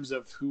 In terms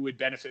of who would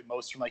benefit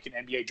most from like an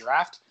NBA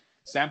draft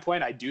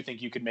standpoint, I do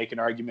think you could make an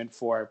argument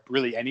for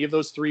really any of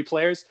those three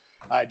players,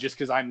 just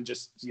because I'm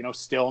just,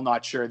 still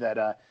not sure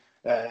that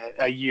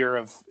a year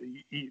of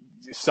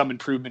some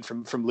improvement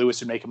from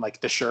Lewis would make him like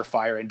the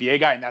surefire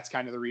NBA guy. And that's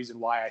kind of the reason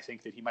why I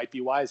think that he might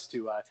be wise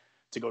to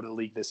go to the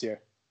league this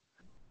year.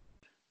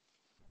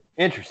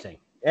 Interesting.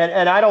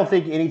 And I don't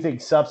think anything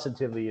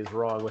substantively is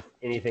wrong with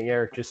anything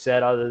Eric just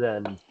said, other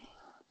than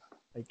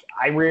like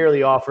I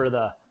rarely offer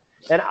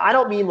and I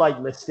don't mean like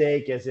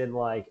mistake as in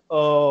like,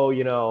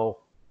 oh,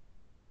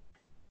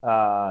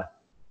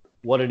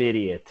 what an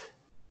idiot.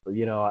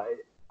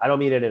 I don't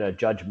mean it in a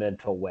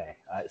judgmental way.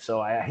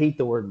 So I hate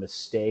the word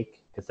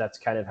mistake because that's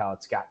kind of how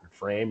it's gotten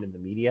framed in the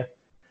media.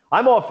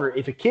 I'm all for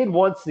if a kid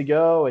wants to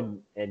go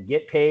and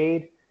get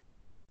paid,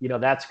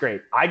 that's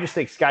great. I just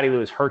think Scotty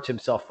Lewis hurts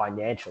himself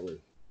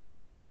financially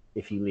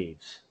if he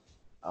leaves.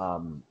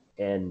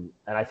 And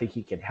I think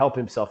he can help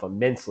himself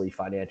immensely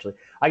financially.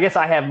 I guess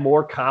I have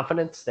more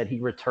confidence that he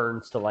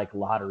returns to like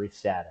lottery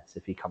status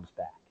if he comes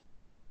back.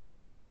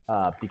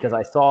 Because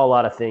I saw a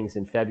lot of things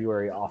in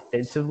February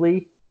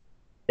offensively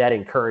that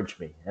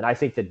encouraged me. And I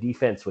think the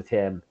defense with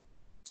him,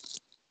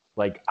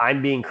 like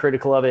I'm being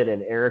critical of it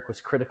and Eric was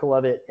critical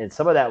of it. And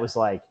some of that was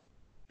like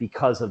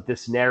because of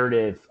this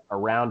narrative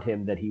around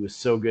him that he was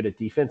so good at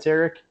defense,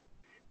 Eric,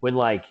 when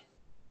like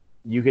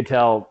you could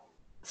tell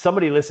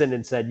somebody listened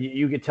and said,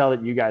 you could tell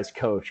that you guys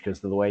coach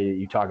because of the way that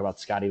you talk about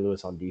Scotty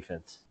Lewis on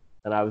defense.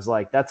 And I was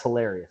like, that's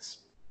hilarious.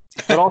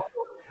 But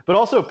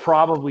also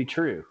probably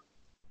true.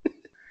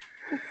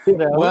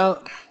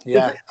 Well,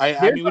 yeah.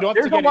 I mean, we don't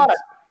have to get into...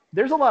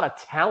 There's a lot of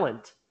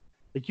talent.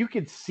 Like you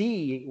could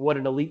see what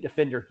an elite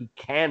defender he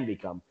can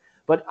become.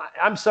 But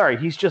I'm sorry,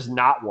 he's just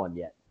not one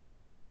yet.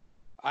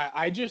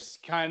 I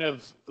just kind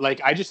of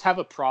like, I just have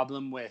a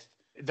problem with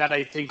that.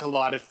 I think a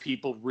lot of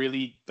people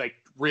really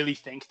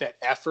think that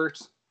effort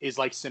is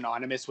like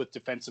synonymous with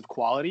defensive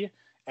quality,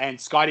 and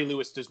Scotty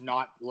Lewis does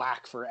not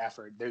lack for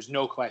effort. There's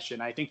no question.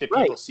 I think that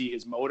people see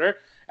his motor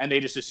and they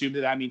just assume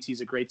that means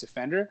he's a great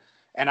defender.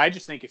 And I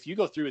just think if you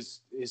go through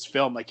his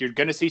film, like you're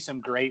going to see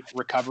some great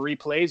recovery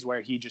plays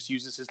where he just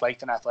uses his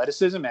length and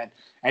athleticism and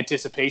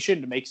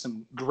anticipation to make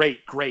some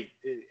great,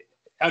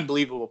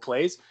 unbelievable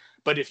plays.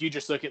 But if you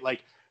just look at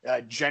like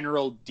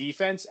general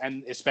defense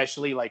and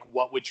especially like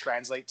what would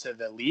translate to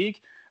the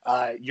league,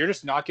 you're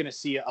just not going to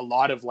see a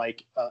lot of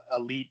like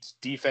elite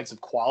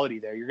defensive quality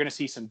there. You're going to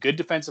see some good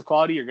defensive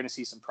quality. You're going to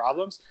see some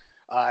problems.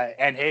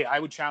 And hey, I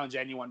would challenge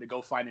anyone to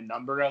go find a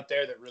number out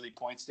there that really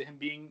points to him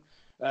being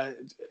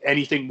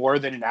anything more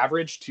than an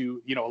average.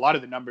 To, a lot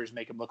of the numbers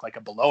make him look like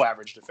a below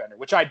average defender,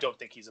 which I don't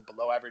think he's a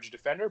below average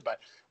defender, but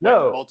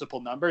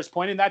multiple numbers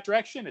point in that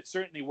direction, it's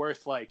certainly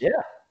worth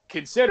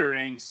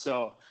considering.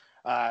 So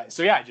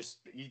yeah,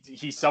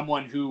 he's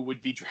someone who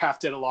would be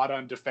drafted a lot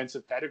on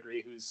defensive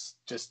pedigree, who's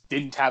just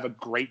didn't have a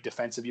great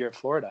defensive year at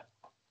Florida.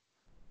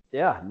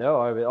 Yeah, no,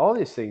 I mean, all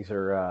these things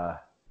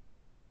are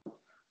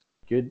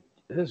good.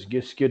 This is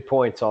just good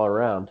points all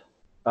around.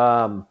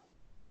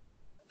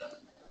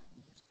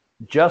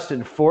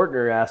 Justin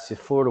Fortner asks if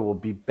Florida will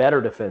be better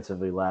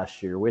defensively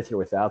last year with or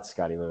without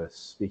Scotty Lewis.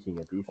 Speaking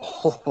of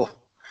defense,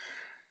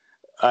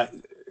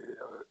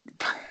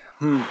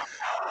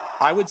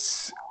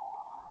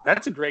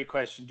 That's a great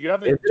question. Do you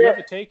have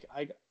a take?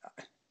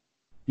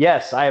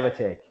 Yes, I have a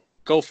take.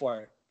 Go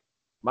for it.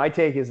 My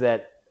take is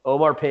that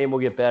Omar Payne will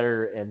get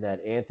better and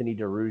that Anthony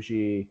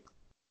Duruji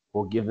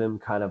will give them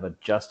kind of a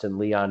Justin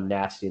Leon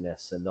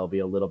nastiness, and they'll be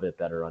a little bit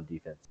better on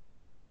defense.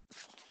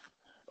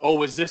 Oh,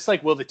 was this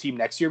like, will the team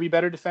next year be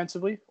better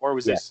defensively? Or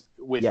was this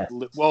with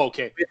well,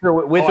 okay.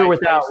 With or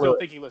without. I'm still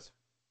thinking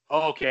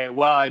okay.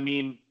 Well, I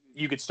mean,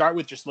 you could start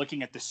with just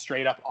looking at the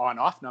straight up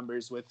on-off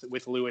numbers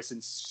with Lewis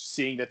and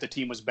seeing that the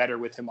team was better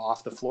with him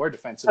off the floor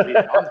defensively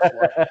than on the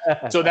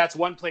floor. So that's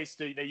one place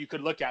that you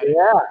could look at it.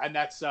 Yeah. And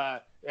that's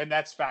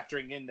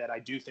factoring in that I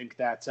do think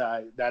that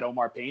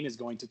Omar Payne is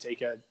going to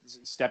take a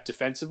step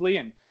defensively,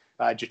 and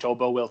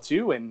Jatobo will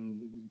too,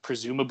 and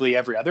presumably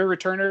every other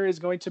returner is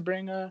going to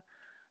bring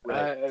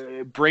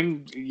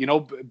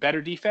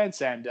better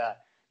defense. And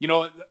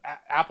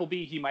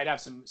Appleby, he might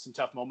have some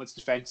tough moments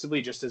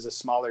defensively just as a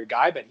smaller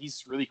guy, but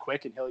he's really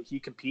quick and he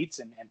competes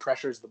and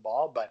pressures the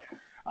ball. But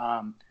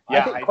I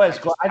think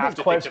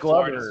Quez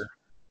Glover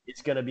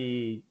is going to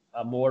be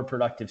a more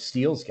productive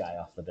steals guy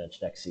off the bench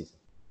next season.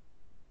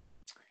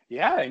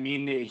 Yeah, I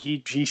mean,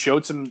 he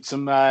showed some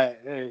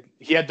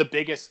he had the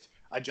biggest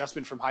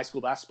adjustment from high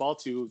school basketball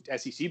to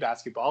SEC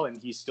basketball,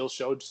 and he still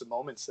showed some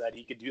moments that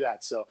he could do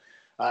that. So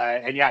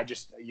And yeah,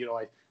 just,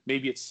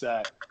 maybe it's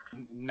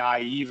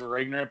naive or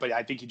ignorant, but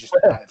I think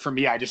for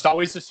me, I just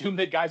always assume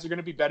that guys are going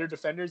to be better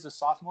defenders as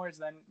sophomores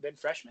than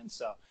freshmen.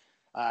 So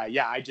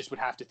yeah, I just would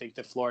have to think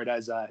that Florida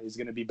is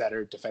going to be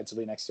better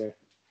defensively next year.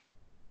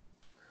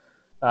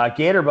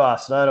 Gator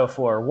Boss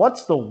 904.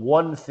 What's the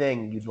one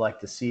thing you'd like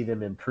to see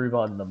them improve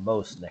on the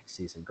most next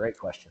season? Great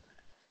question.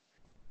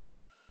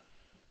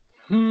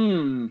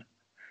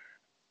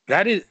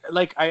 That is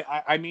like,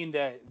 I mean,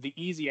 the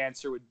easy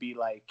answer would be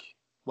like,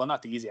 well,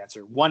 not the easy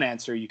answer. One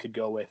answer you could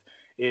go with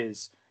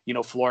is,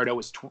 Florida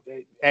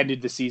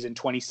ended the season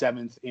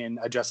 27th in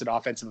adjusted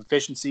offensive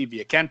efficiency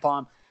via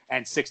KenPom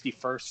and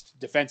 61st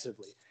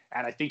defensively.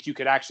 And I think you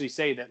could actually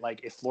say that,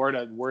 like, if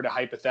Florida were to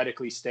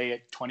hypothetically stay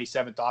at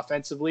 27th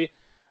offensively,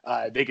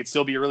 they could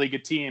still be a really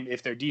good team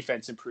if their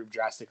defense improved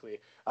drastically.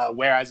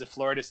 Whereas if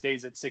Florida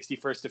stays at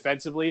 61st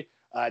defensively,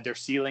 their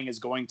ceiling is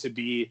going to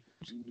be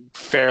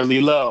fairly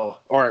low,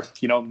 or,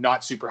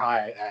 not super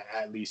high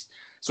at least.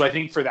 So I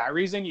think for that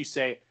reason, you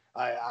say,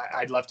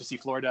 I'd love to see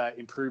Florida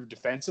improve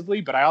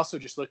defensively, but I also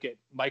just look at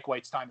Mike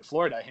White's time at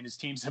Florida, and his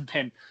teams have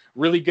been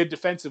really good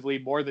defensively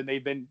more than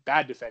they've been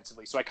bad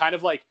defensively. So I kind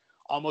of like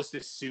almost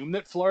assume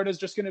that Florida is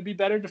just going to be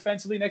better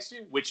defensively next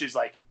year, which is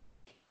like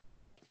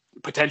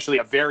potentially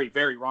a very,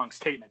 very wrong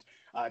statement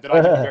that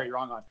I could be very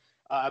wrong on.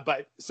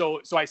 But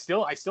so I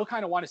still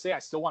kind of want to say I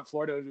still want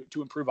Florida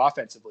to improve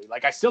offensively.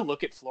 Like, I still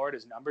look at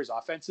Florida's numbers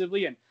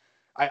offensively, and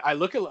I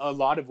look at a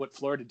lot of what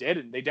Florida did,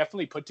 and they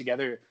definitely put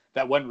together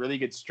that one really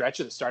good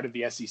stretch at the start of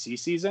the SEC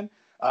season.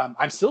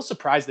 I'm still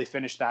surprised they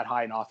finished that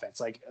high in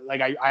offense.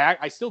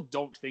 I still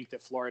don't think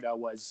that Florida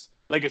was,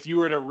 like, if you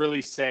were to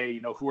really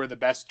say, who are the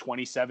best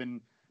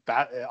 27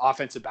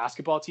 offensive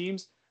basketball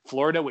teams,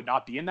 Florida would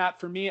not be in that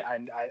for me.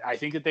 And I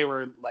think that they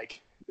were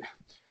like,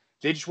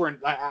 they just weren't.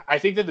 I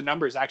think that the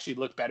numbers actually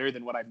look better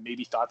than what I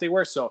maybe thought they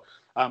were. So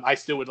I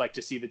still would like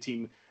to see the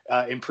team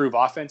improve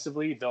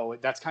offensively, though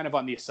that's kind of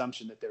on the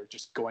assumption that they're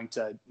just going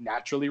to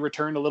naturally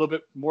return a little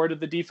bit more to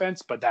the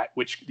defense. But that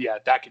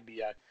could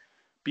be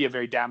a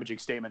very damaging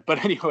statement.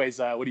 But anyways,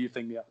 what do you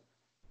think, Neil?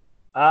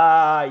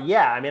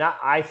 Yeah, I mean,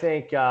 I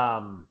think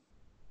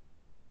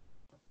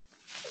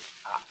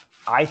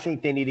I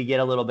think they need to get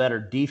a little better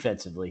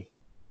defensively,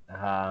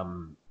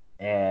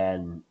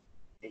 and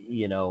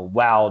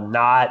while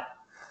not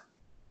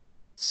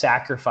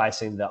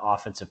sacrificing the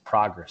offensive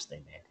progress they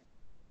made.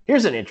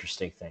 Here's an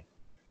interesting thing.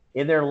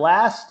 In their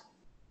last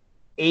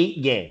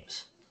 8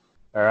 games,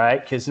 all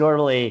right, because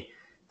normally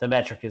the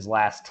metric is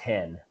last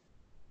 10,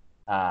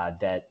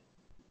 that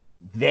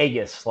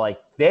Vegas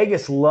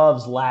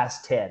loves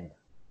last 10,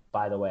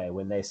 by the way,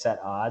 when they set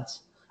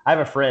odds. I have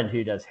a friend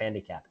who does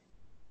handicapping,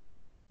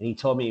 and he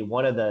told me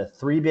one of the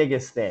 3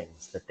 biggest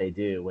things that they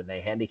do when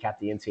they handicap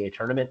the NCAA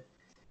tournament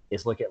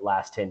is look at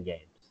last 10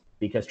 games,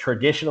 because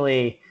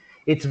traditionally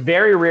it's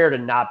very rare to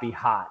not be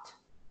hot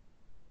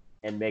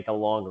and make a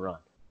long run.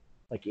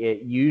 Like,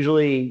 it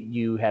usually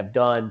you have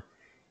done.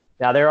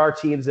 Now, there are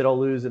teams that'll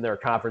lose in their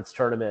conference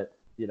tournament,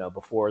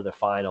 before the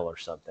final or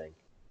something,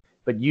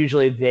 but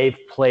usually they've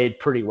played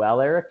pretty well,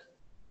 Eric,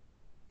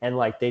 and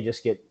like they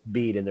just get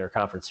beat in their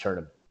conference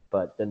tournament,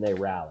 but then they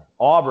rally.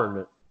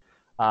 Auburn,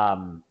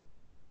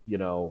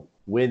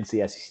 wins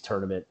the SEC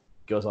tournament,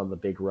 goes on the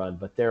big run,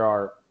 but there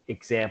are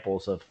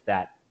examples of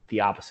that,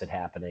 the opposite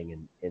happening,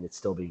 and it's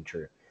still being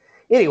true.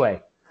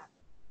 Anyway,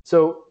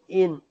 so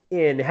in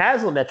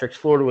Haslametrics,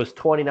 Florida was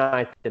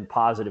 29th in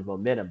positive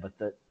momentum,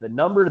 but the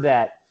number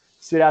that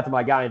stood out to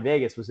my guy in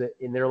Vegas was that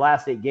in their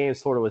last 8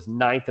 games, Florida was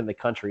 9th in the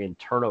country in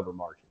turnover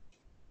margin.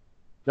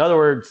 In other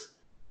words,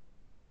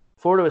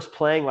 Florida was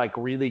playing like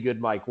really good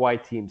Mike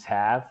White teams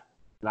have,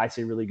 and I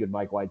say really good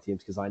Mike White teams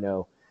because I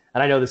know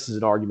this is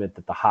an argument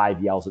that the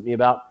Hive yells at me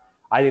about.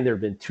 I think there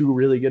have been 2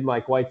 really good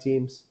Mike White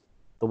teams.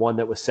 The one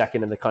that was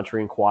second in the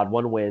country in quad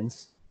 1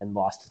 wins and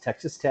lost to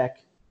Texas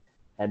Tech,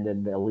 and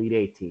then the Elite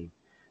 8 team.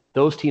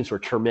 Those teams were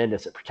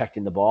tremendous at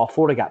protecting the ball.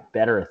 Florida got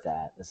better at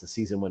that as the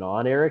season went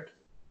on, Eric.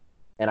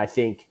 And I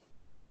think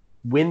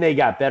when they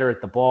got better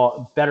at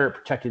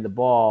protecting the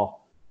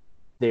ball,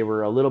 they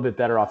were a little bit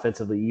better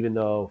offensively, even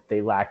though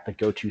they lacked the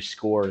go-to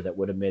scorer that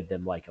would have made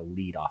them like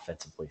elite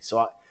offensively.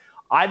 So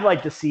I'd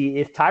like to see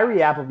if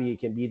Tyree Appleby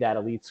can be that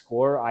elite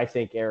scorer. I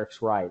think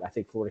Eric's right. I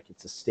think Florida can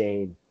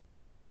sustain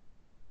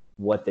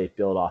what they've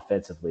built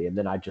offensively, and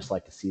then I'd just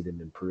like to see them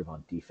improve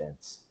on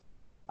defense,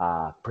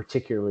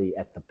 particularly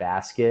at the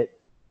basket,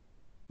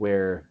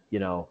 where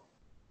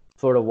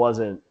Florida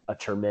wasn't a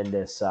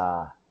tremendous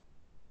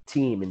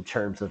team in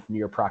terms of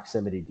near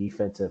proximity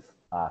defensive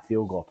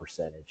field goal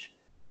percentage,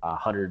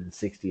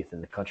 160th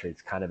in the country.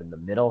 It's kind of in the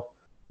middle.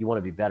 You want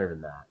to be better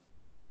than that.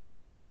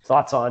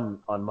 Thoughts on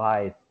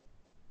my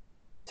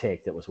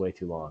take that was way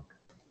too long?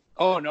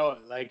 Oh no,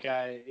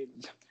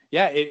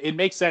 it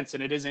makes sense,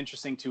 and it is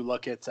interesting to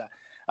look at.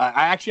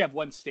 I actually have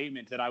one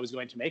statement that I was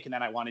going to make, and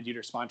then I wanted you to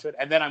respond to it,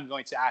 and then I'm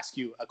going to ask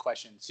you a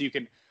question. So you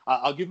can,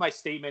 I'll give my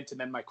statement and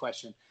then my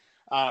question.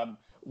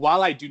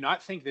 While I do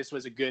not think this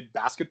was a good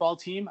basketball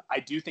team, I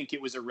do think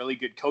it was a really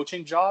good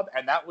coaching job,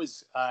 and that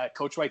was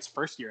Coach White's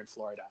first year in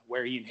Florida,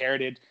 where he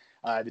inherited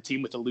the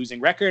team with a losing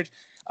record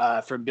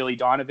from Billy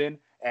Donovan.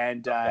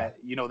 And,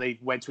 they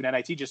went to an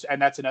NIT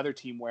and that's another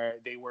team where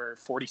they were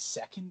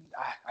 42nd.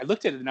 I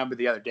looked at the number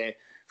the other day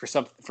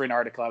for an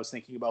article I was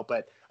thinking about,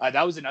 but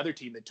that was another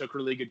team that took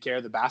really good care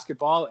of the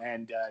basketball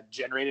and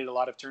generated a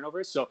lot of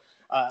turnovers. So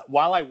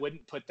while I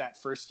wouldn't put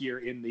that first year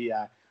in the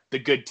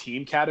good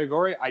team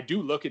category, I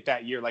do look at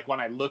that year. Like when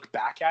I look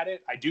back at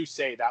it, I do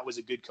say that was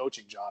a good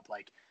coaching job.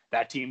 Like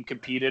that team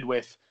competed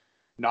with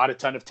not a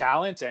ton of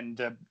talent, and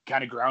the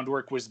kind of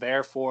groundwork was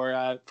there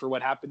for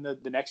what happened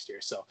the next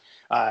year. So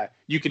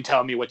you can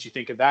tell me what you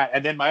think of that.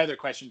 And then my other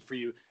question for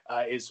you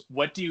is,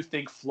 what do you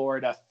think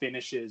Florida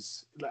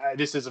finishes?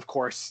 This is, of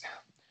course,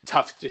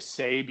 tough to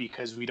say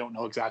because we don't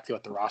know exactly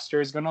what the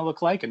roster is going to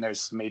look like, and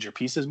there's major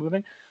pieces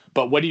moving.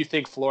 But what do you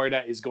think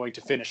Florida is going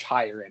to finish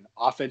higher in,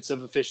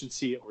 offensive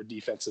efficiency or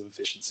defensive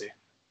efficiency?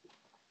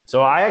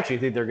 So I actually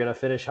think they're going to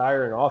finish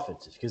higher in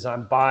offenses because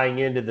I'm buying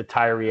into the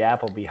Tyree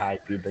Appleby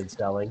hype you've been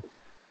selling.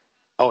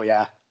 Oh,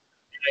 yeah.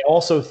 I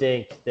also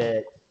think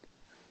that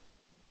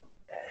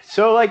 –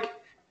 so, like,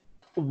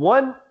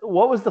 what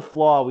was the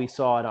flaw we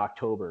saw in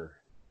October,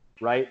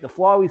 right? The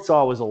flaw we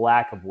saw was a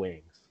lack of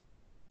wings.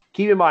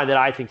 Keep in mind that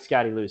I think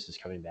Scotty Lewis is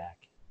coming back.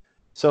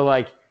 So,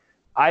 like,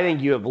 I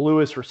think you have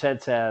Lewis,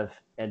 Rosentsev,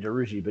 and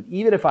Daruji. But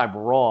even if I'm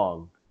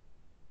wrong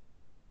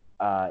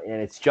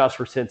and it's just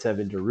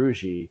Rosentsev and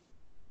Daruji,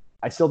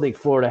 I still think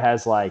Florida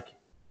has, like,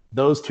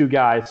 those two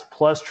guys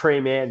plus Trey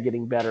Mann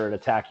getting better at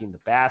attacking the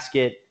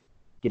basket,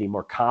 getting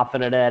more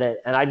confident at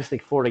it. And I just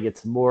think Florida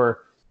gets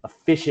more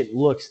efficient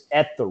looks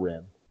at the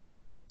rim.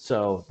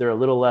 So they're a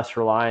little less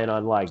reliant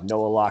on, like,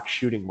 Noah Locke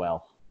shooting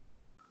well.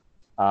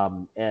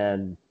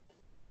 And,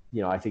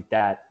 I think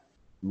that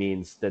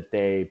means that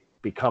they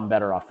become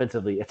better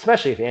offensively,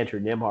 especially if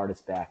Andrew Nembhard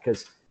is back.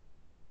 Because,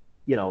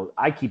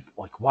 I keep,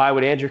 like, why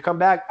would Andrew come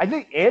back? I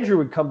think Andrew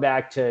would come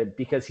back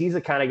because he's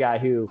the kind of guy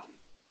who,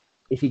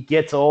 if he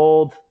gets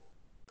old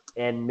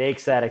and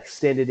makes that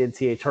extended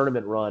NCAA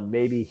tournament run,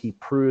 maybe he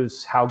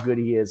proves how good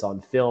he is on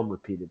film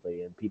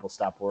repeatedly and people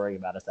stop worrying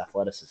about his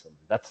athleticism.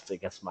 That's, I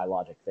guess, my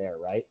logic there,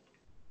 right?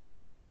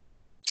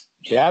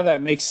 Yeah,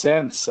 that makes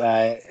sense.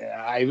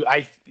 I'm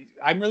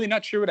really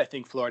not sure what I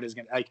think Florida is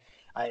going to like.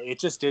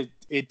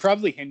 It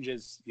probably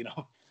hinges,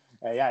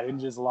 it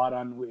hinges a lot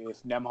on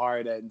if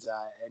Nembhard and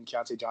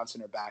Keontae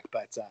Johnson are back.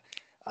 But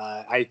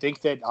I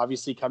think that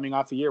obviously coming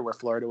off a year where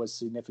Florida was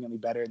significantly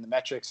better in the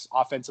metrics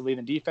offensively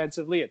than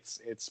defensively,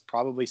 it's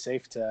probably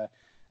safe to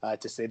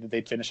say that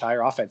they'd finish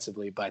higher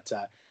offensively. But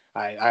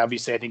I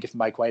obviously think if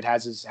Mike White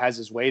has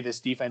his way,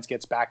 this defense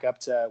gets back up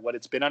to what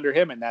it's been under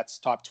him, and that's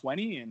top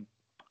 20. And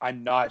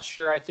I'm not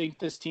sure I think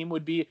this team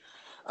would be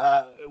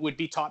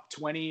top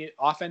 20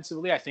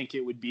 offensively. I think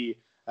it would be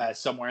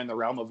somewhere in the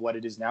realm of what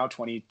it is now,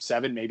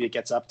 27. Maybe it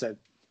gets up to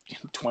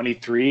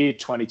 23,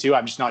 22.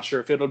 I'm just not sure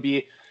if it'll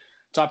be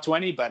top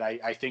 20, but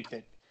I think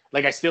that,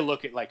 like, I still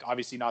look at, like,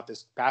 obviously not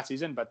this past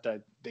season, but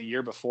the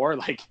year before,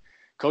 like,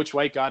 Coach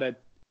White got a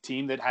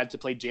team that had to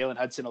play Jalen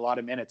Hudson a lot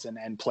of minutes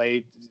and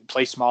play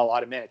small a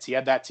lot of minutes. He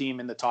had that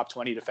team in the top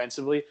 20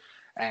 defensively,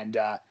 and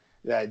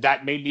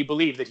that made me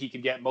believe that he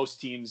could get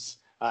most teams.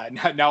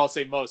 Now I'll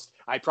say most.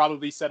 I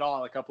probably said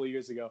all a couple of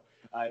years ago.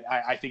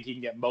 I think he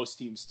can get most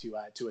teams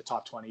to a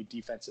top 20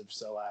 defensive.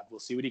 So we'll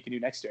see what he can do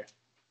next year.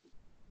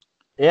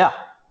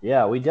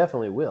 Yeah, we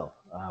definitely will.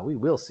 We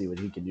will see what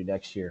he can do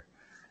next year.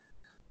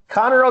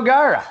 Connor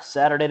O'Gara,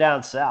 Saturday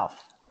Down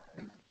South.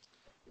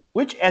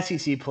 Which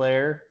SEC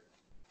player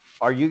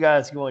are you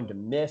guys going to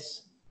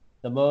miss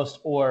the most,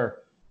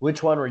 or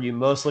which one were you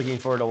most looking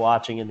forward to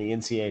watching in the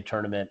NCAA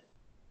tournament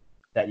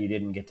that you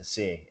didn't get to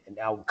see? And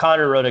now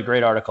Connor wrote a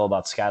great article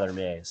about Skylar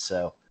Mays,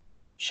 so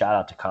shout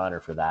out to Connor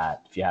for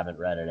that if you haven't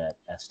read it at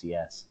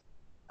SDS.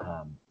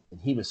 And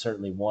he was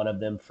certainly one of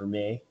them for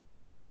me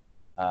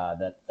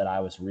that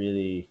I was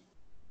really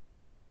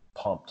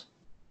pumped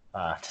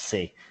to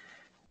see.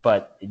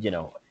 But,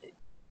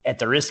 at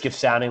the risk of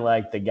sounding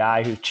like the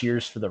guy who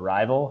cheers for the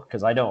rival,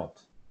 because I don't.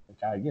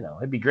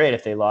 It'd be great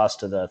if they lost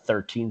to the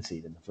 13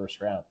 seed in the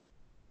first round.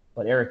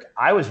 But, Eric,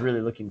 I was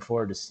really looking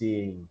forward to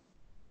seeing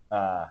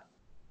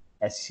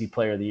SEC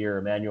Player of the Year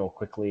Emmanuel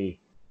Quickley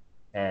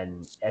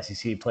and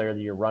SEC Player of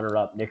the Year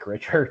runner-up Nick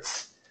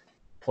Richards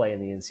play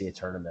in the NCAA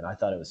tournament. I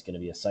thought it was going to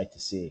be a sight to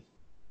see.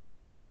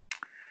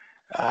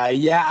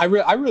 I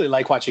really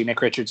like watching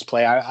Nick Richards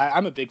play.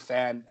 I'm a big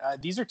fan.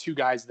 These are two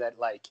guys that,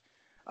 like,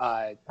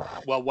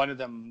 one of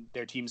them,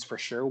 their teams for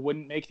sure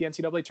wouldn't make the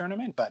NCAA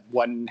tournament, but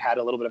one had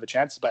a little bit of a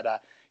chance.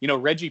 But,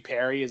 Reggie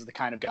Perry is the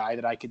kind of guy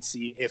that I could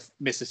see if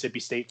Mississippi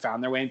State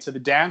found their way into the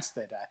dance,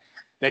 that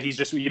he's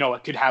just,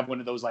 could have one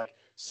of those, like,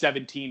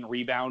 17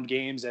 rebound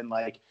games and,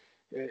 like,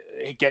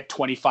 get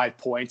 25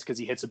 points because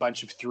he hits a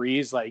bunch of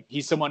threes. Like,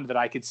 he's someone that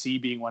I could see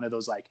being one of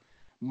those, like,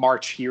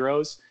 March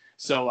heroes.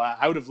 So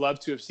I would have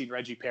loved to have seen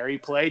Reggie Perry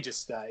play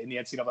just in the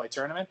NCAA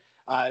tournament.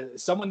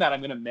 Someone that I'm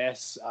going to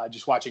miss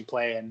just watching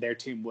play, and their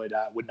team would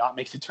not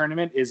make the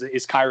tournament, is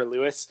Kyra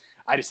Lewis.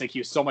 I just think he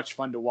was so much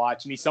fun to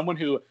watch. And he's someone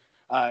who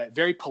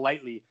very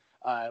politely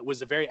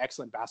was a very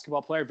excellent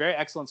basketball player, very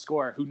excellent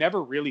scorer who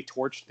never really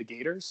torched the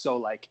Gators. So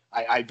like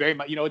I very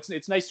much,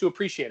 it's nice to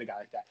appreciate a guy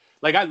like that.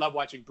 Like I love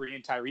watching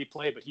Breein Tyree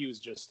play, but he was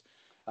just,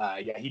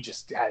 he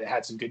just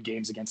had some good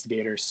games against the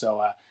Gators.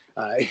 So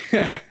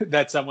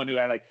that's someone who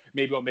I like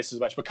maybe won't miss as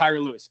much. But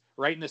Kira Lewis,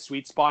 right in the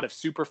sweet spot of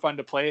super fun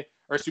to play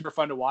or super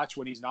fun to watch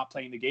when he's not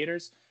playing the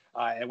Gators.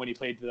 And when he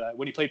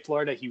played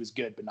Florida, he was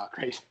good, but not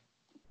great.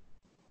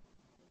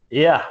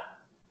 Yeah.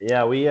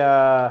 We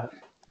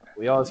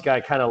always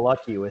got kind of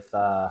lucky with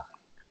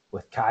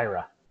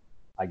Kira,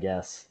 I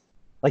guess.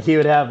 Like he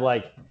would have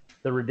like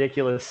the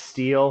ridiculous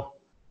steal,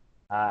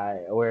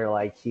 where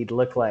like he'd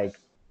look like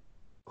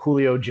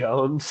Julio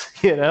Jones,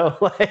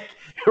 like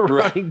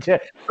running down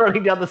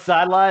the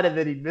sideline, and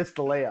then he'd miss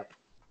the layup.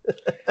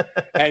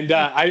 And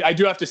I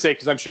do have to say,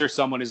 because I'm sure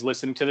someone is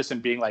listening to this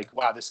and being like,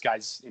 wow, this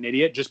guy's an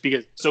idiot, just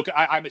because. So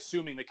I'm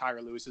assuming that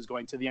Kira Lewis is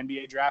going to the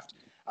NBA draft.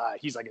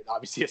 He's like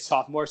obviously a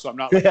sophomore, so I'm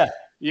not like,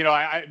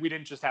 we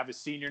didn't just have a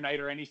senior night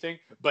or anything,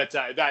 but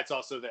that's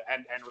also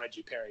and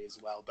Reggie Perry as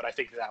well. But I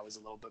think that was a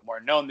little bit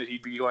more known that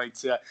he'd be going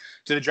to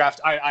the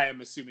draft. I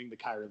am assuming that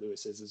Kira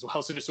Lewis is as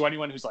well. So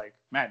anyone who's like,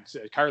 man,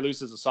 Kira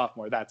Lewis is a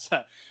sophomore, that's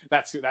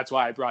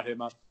why I brought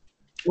him up.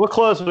 We'll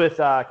close with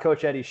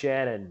Coach Eddie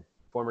Shannon,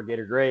 former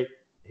Gator great.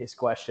 His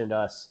question to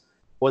us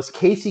was: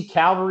 Casey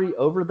Calvary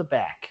over the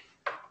back?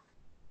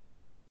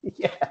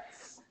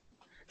 Yes.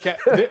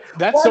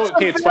 That's so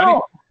okay. It's funny.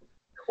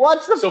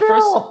 Watch the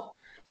film.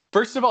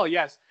 First of all,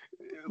 yes.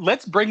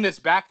 Let's bring this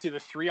back to the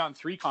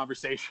 3-on-3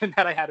 conversation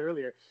that I had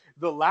earlier.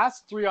 The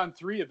last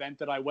 3-on-3 event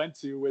that I went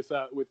to with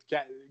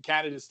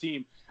Canada's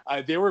team,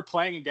 they were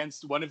playing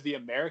against one of the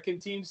American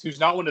teams, who's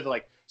not one of the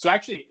like. So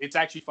actually, it's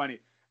actually funny.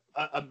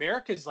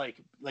 America's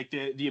like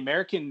the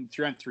American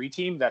 3-on-3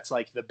 team that's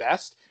like the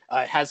best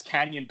has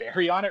Canyon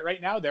Barry on it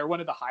right now. They're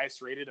one of the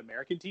highest rated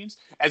American teams,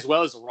 as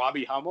well as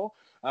Robbie Hummel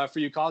for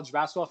you college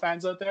basketball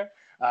fans out there.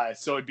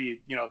 So it'd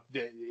be,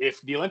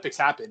 if the Olympics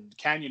happened,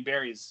 Canyon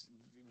Barry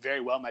very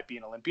well might be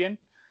an Olympian.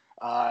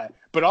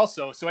 But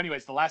also, so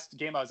anyways, the last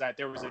game I was at,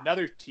 there was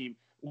another team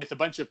with a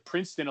bunch of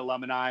Princeton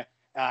alumni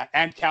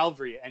and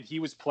Calvary, and he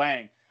was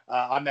playing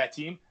on that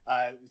team.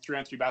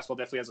 3-on-3 basketball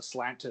definitely has a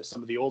slant to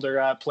some of the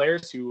older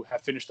players who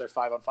have finished their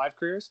 5-on-5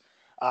 careers.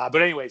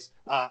 But anyways,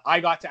 I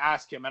got to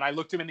ask him, and I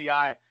looked him in the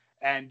eye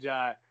and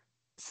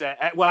said,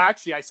 well,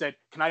 actually I said,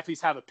 can I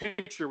please have a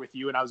picture with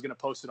you? And I was going to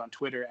post it on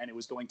Twitter, and it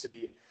was going to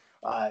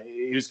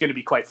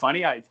be quite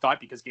funny. I thought,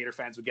 because Gator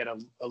fans would get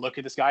a look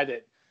at this guy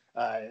that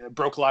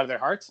broke a lot of their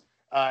hearts.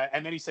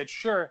 And then he said,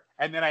 sure.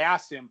 And then I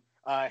asked him,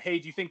 hey,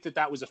 do you think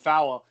that was a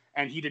foul?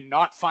 And he did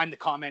not find the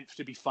comment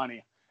to be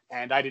funny.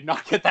 And I did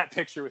not get that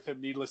picture with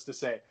him, needless to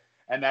say.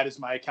 And that is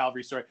my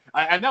Calvary story.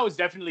 And that was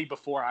definitely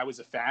before I was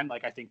a fan.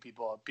 Like, I think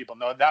people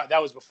know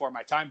that was before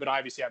my time. But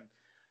obviously, I'm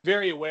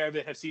very aware of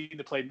it. Have seen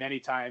the play many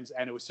times,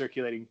 and it was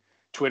circulating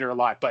Twitter a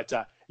lot. But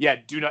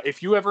do not.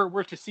 If you ever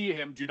were to see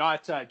him, do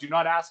not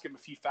ask him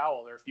if he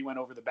fouled or if he went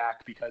over the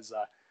back, because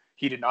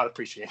he did not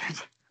appreciate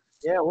it.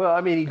 Yeah, well,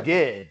 I mean, he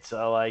did.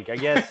 So, like, I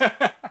guess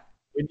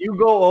when you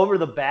go over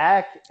the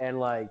back and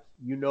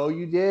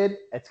you did,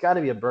 it's got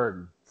to be a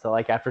burden. So,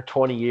 like, after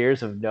 20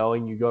 years of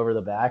knowing you go over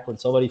the back, when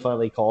somebody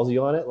finally calls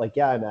you on it, like,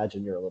 yeah, I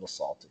imagine you're a little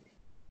salty.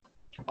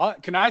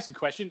 Can I ask a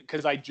question?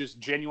 Because I just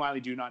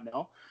genuinely do not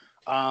know.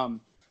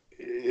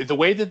 The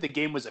way that the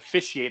game was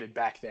officiated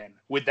back then,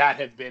 would that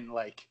have been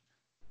like,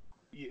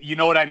 you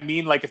know what I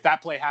mean? Like, if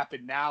that play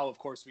happened now, of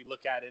course, we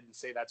look at it and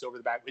say that's over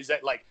the back. Is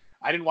that like,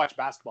 I didn't watch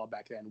basketball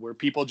back then. Were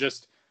people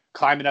just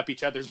climbing up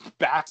each other's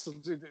backs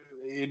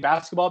in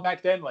basketball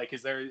back then? Like,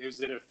 is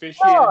it officiated?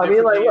 No, I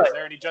mean, like, is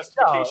there any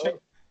justification?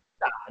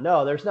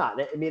 No, there's not.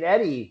 I mean, I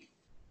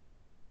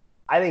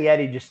think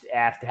Eddie just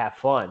asked to have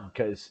fun,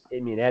 because,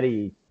 I mean,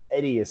 Eddie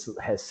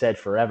has said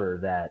forever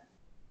that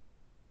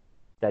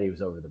he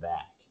was over the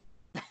back.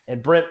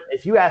 And Brent,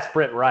 if you ask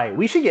Brent Wright,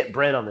 we should get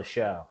Brent on the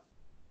show.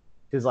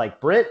 Because, like,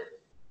 Brent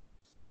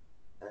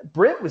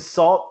was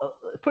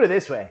put it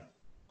this way.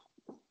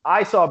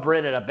 I saw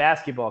Brent at a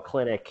basketball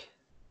clinic,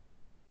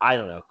 I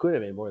don't know, could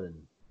have been more than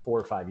 4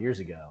 or 5 years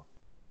ago.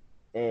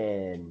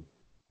 And,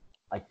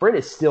 like, Brent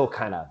is still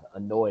kind of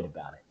annoyed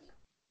about it.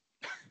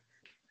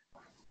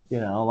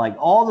 Like,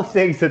 all the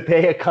things that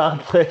they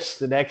accomplished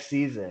the next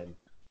season.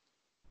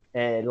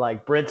 And,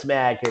 like, Brent's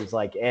mad because,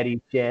 like,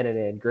 Eddie Shannon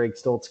and Greg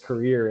Stoltz's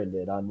career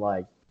ended on,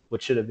 like,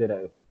 what should have been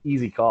an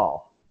easy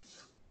call.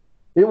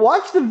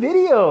 Watch the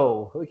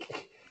video.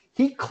 Like,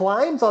 he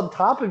climbs on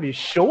top of his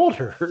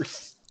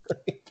shoulders.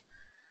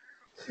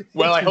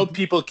 Well, I hope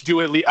people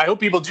do at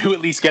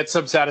least get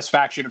some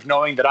satisfaction of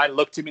knowing that I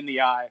looked him in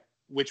the eye,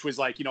 which was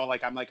like,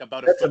 like I'm like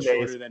about a foot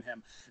shorter than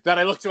him. That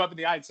I looked him up in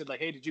the eye and said, like,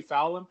 hey, did you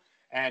foul him?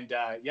 And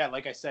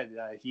like I said,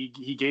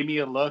 he gave me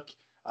a look.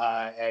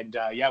 I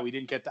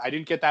didn't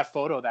get that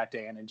photo that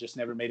day, and it just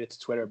never made it to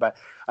Twitter. But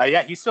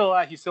he's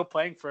still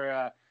playing for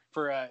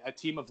a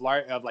team of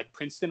like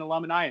Princeton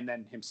alumni, and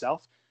then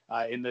himself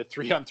in the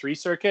 3-on-3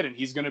 circuit, and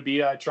he's going to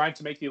be trying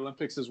to make the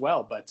Olympics as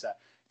well. But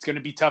it's going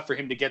to be tough for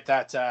him to get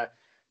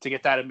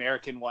that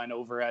American one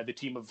over the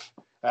team of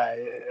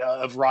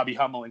of Robbie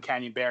Hummel and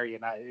Canyon Barry,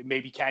 and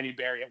maybe Canyon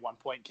Barry at one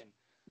point can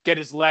get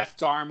his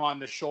left arm on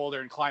the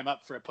shoulder and climb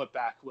up for a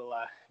putback.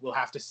 We'll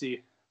have to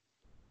see.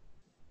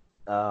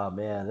 Oh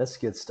man, that's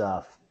good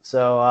stuff.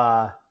 So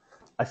I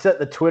set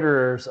the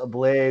Twitterers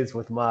ablaze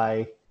with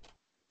my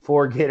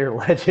 4 Gator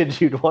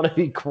legends you'd want to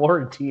be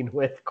quarantined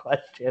with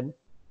question.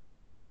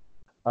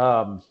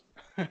 Yeah,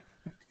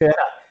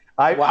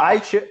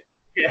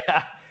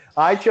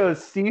 I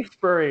chose Steve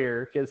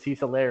Spurrier because he's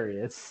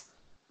hilarious.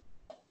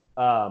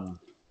 Joakim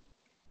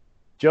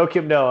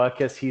Noah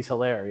because he's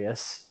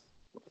hilarious.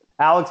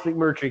 Alex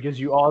McMurtry because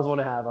you always want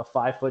to have a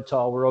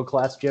 5-foot-tall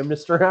world-class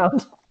gymnast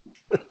around.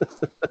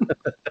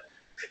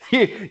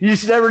 you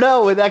just never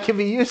know when that can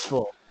be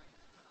useful.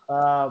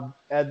 And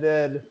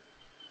then,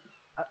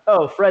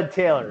 Fred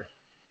Taylor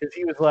because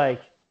he was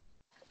like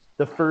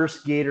the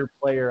first Gator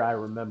player I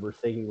remember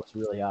thinking was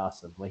really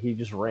awesome. Like he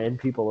just ran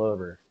people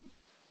over.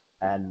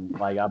 And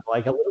like I'm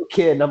like a little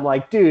kid, and I'm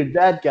like, dude,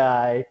 that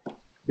guy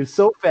is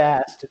so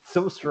fast, it's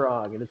so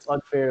strong, and it's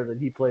unfair that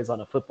he plays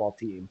on a football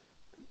team.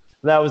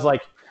 And that was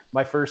like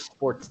my first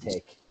sports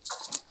take,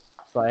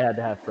 so I had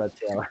to have Fred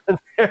Taylor in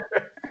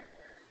there.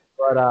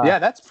 But yeah,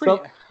 that's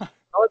pretty. Some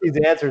of these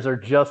answers are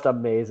just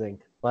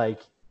amazing, like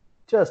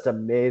just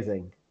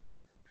amazing.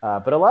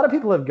 But a lot of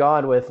people have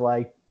gone with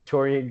like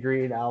Torian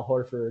Green, Al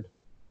Horford,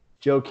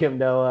 Joakim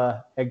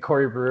Noah, and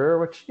Corey Brewer,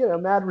 which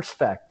mad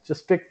respect.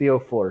 Just pick the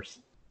 04s.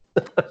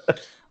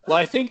 Well,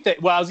 I think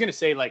that. Well, I was gonna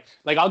say like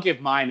I'll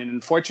give mine, and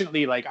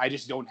unfortunately, like I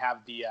just don't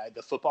have the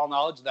football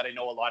knowledge that I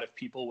know a lot of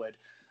people would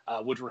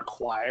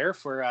require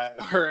for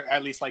or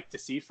at least like to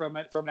see from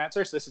an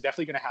answer. So this is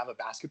definitely gonna have a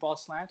basketball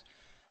slant.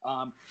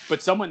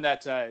 But someone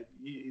that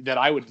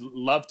I would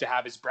love to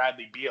have is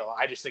Bradley Beal.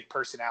 I just think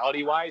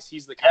personality wise,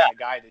 he's the kind of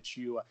guy that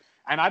you.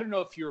 And I don't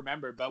know if you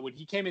remember, but when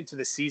he came into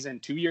the season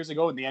 2 years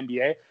ago in the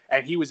NBA,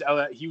 and he was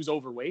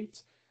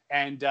overweight,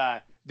 and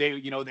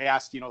they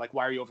asked, like,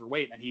 why are you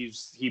overweight? And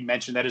he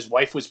mentioned that his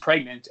wife was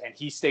pregnant, and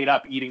he stayed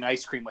up eating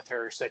ice cream with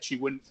her so that she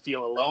wouldn't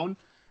feel alone,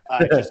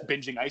 just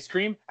binging ice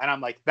cream. And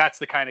I'm like, that's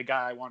the kind of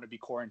guy I want to be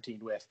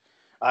quarantined with.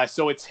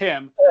 So it's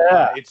him.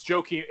 It's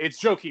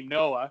Joakim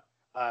Noah,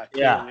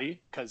 clearly,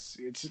 because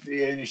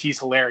he's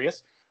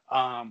hilarious.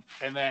 And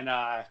then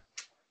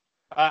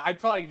I'd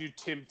probably do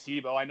Tim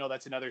Tebow. I know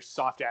that's another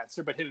soft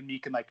answer, but him and me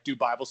can like do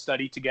Bible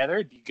study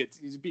together.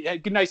 It'd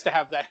be nice to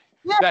have that.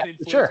 That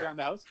influence around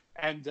the house.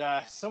 And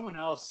someone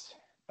else,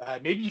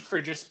 maybe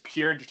for just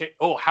pure entertainment.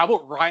 Oh, how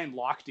about Ryan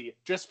Lochte?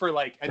 Just for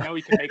like, I know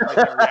he can make like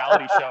a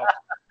reality show.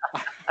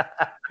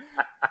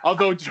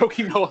 Although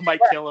Joakim Noah might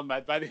kill him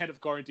by the end of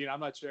quarantine,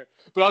 I'm not sure.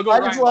 But I'll go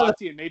Ryan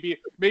Lochte, and maybe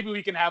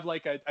we can have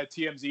like a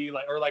TMZ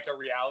or like a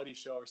reality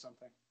show or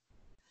something.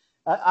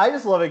 I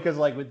just love it because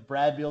like with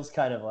Brad Beal's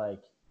kind of like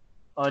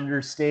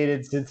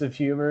understated sense of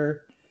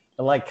humor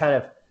and like kind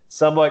of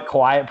somewhat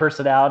quiet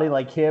personality,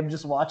 like him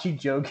just watching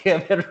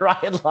Joakim and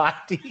Ryan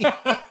Lochte.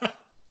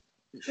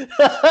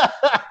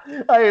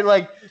 I mean,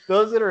 like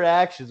those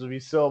interactions would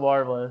be so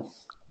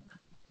marvelous.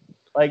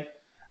 Like,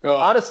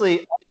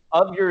 honestly,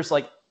 of yours,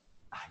 like,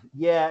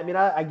 yeah, I mean,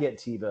 I get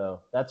Tebow.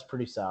 That's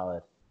pretty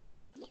solid.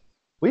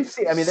 We've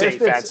seen. I mean, there's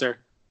been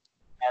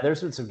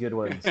some good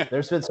ones.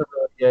 There's been some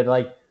really good.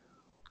 Like,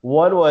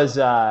 one was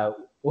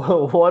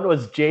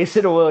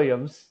Jason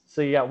Williams.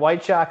 So you got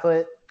White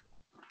Chocolate.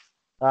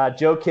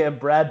 Joakim,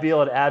 Brad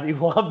Beal, and Abby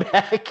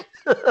Wambach.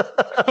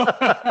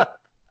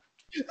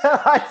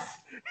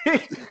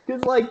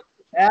 Because like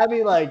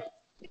Abby like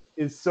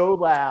is so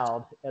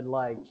loud and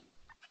like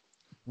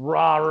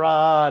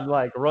rah and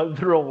like run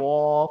through a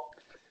wall,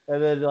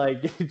 and then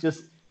like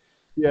just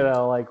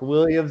like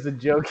Williams and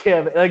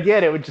Joakim. And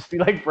again, it would just be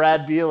like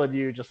Brad Beal and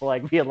you just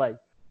like being like,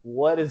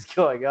 what is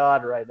going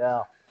on right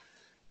now?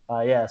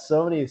 Yeah,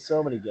 so many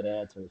good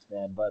answers,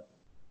 man. But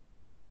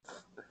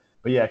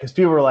yeah, because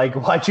people were like,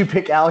 why'd you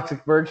pick Alex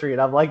McMurtry? And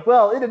I'm like,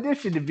 well, in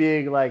addition to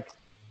being like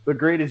the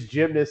greatest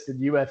gymnast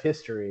in UF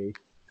history,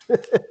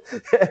 it's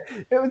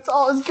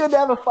good to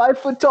have a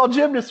 5-foot-tall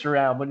gymnast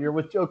around when you're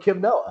with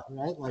Joakim Noah,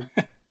 right? Like,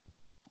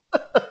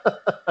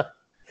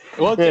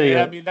 well,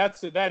 anyway. I mean,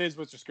 that is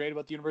what's just great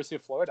about the University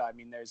of Florida. I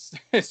mean,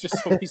 it's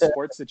just so many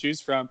sports to choose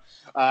from.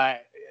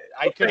 I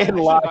could have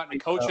gotten a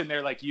coach in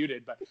there like you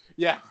did, but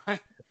yeah, I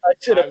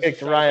should have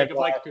picked Ryan.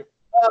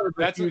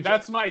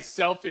 That's my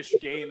selfish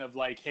gain of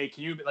like, hey,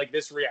 can you like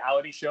this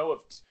reality show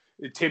of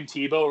Tim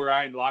Tebow,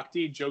 Ryan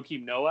Lochte,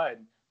 Joakim Noah,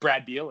 and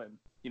Brad Beal, and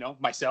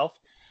myself.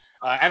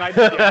 And like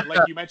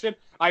you mentioned,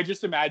 I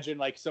just imagine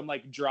like some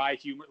like dry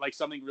humor, like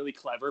something really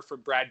clever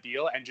from Brad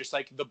Beal, and just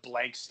like the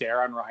blank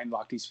stare on Ryan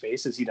Lochte's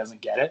face as he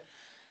doesn't get it.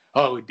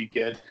 Oh, it would be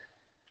good.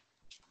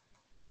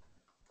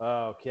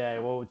 Okay,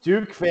 well,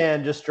 Duke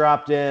fan just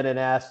dropped in and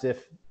asked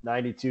if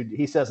 92.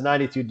 He says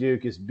 92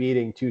 Duke is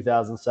beating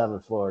 2007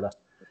 Florida.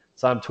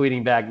 So I'm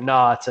tweeting back,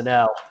 nah, it's an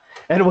L.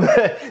 And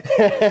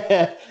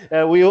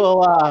we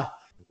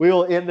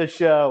will end the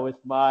show with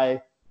my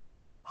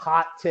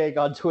hot take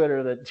on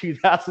Twitter that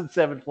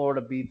 2007 Florida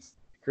beats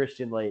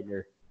Christian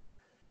Laettner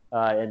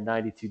in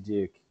 92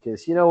 Duke.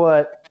 Because you know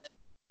what?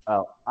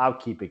 Oh, I'll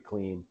keep it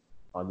clean.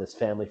 on this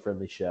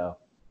family-friendly show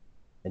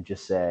and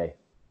just say,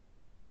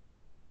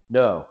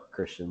 no,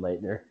 Christian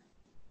Laettner.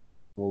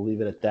 We'll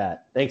leave it at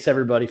that. Thanks,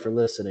 everybody, for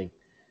listening.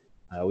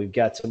 We've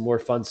got some more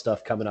fun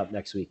stuff coming up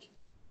next week.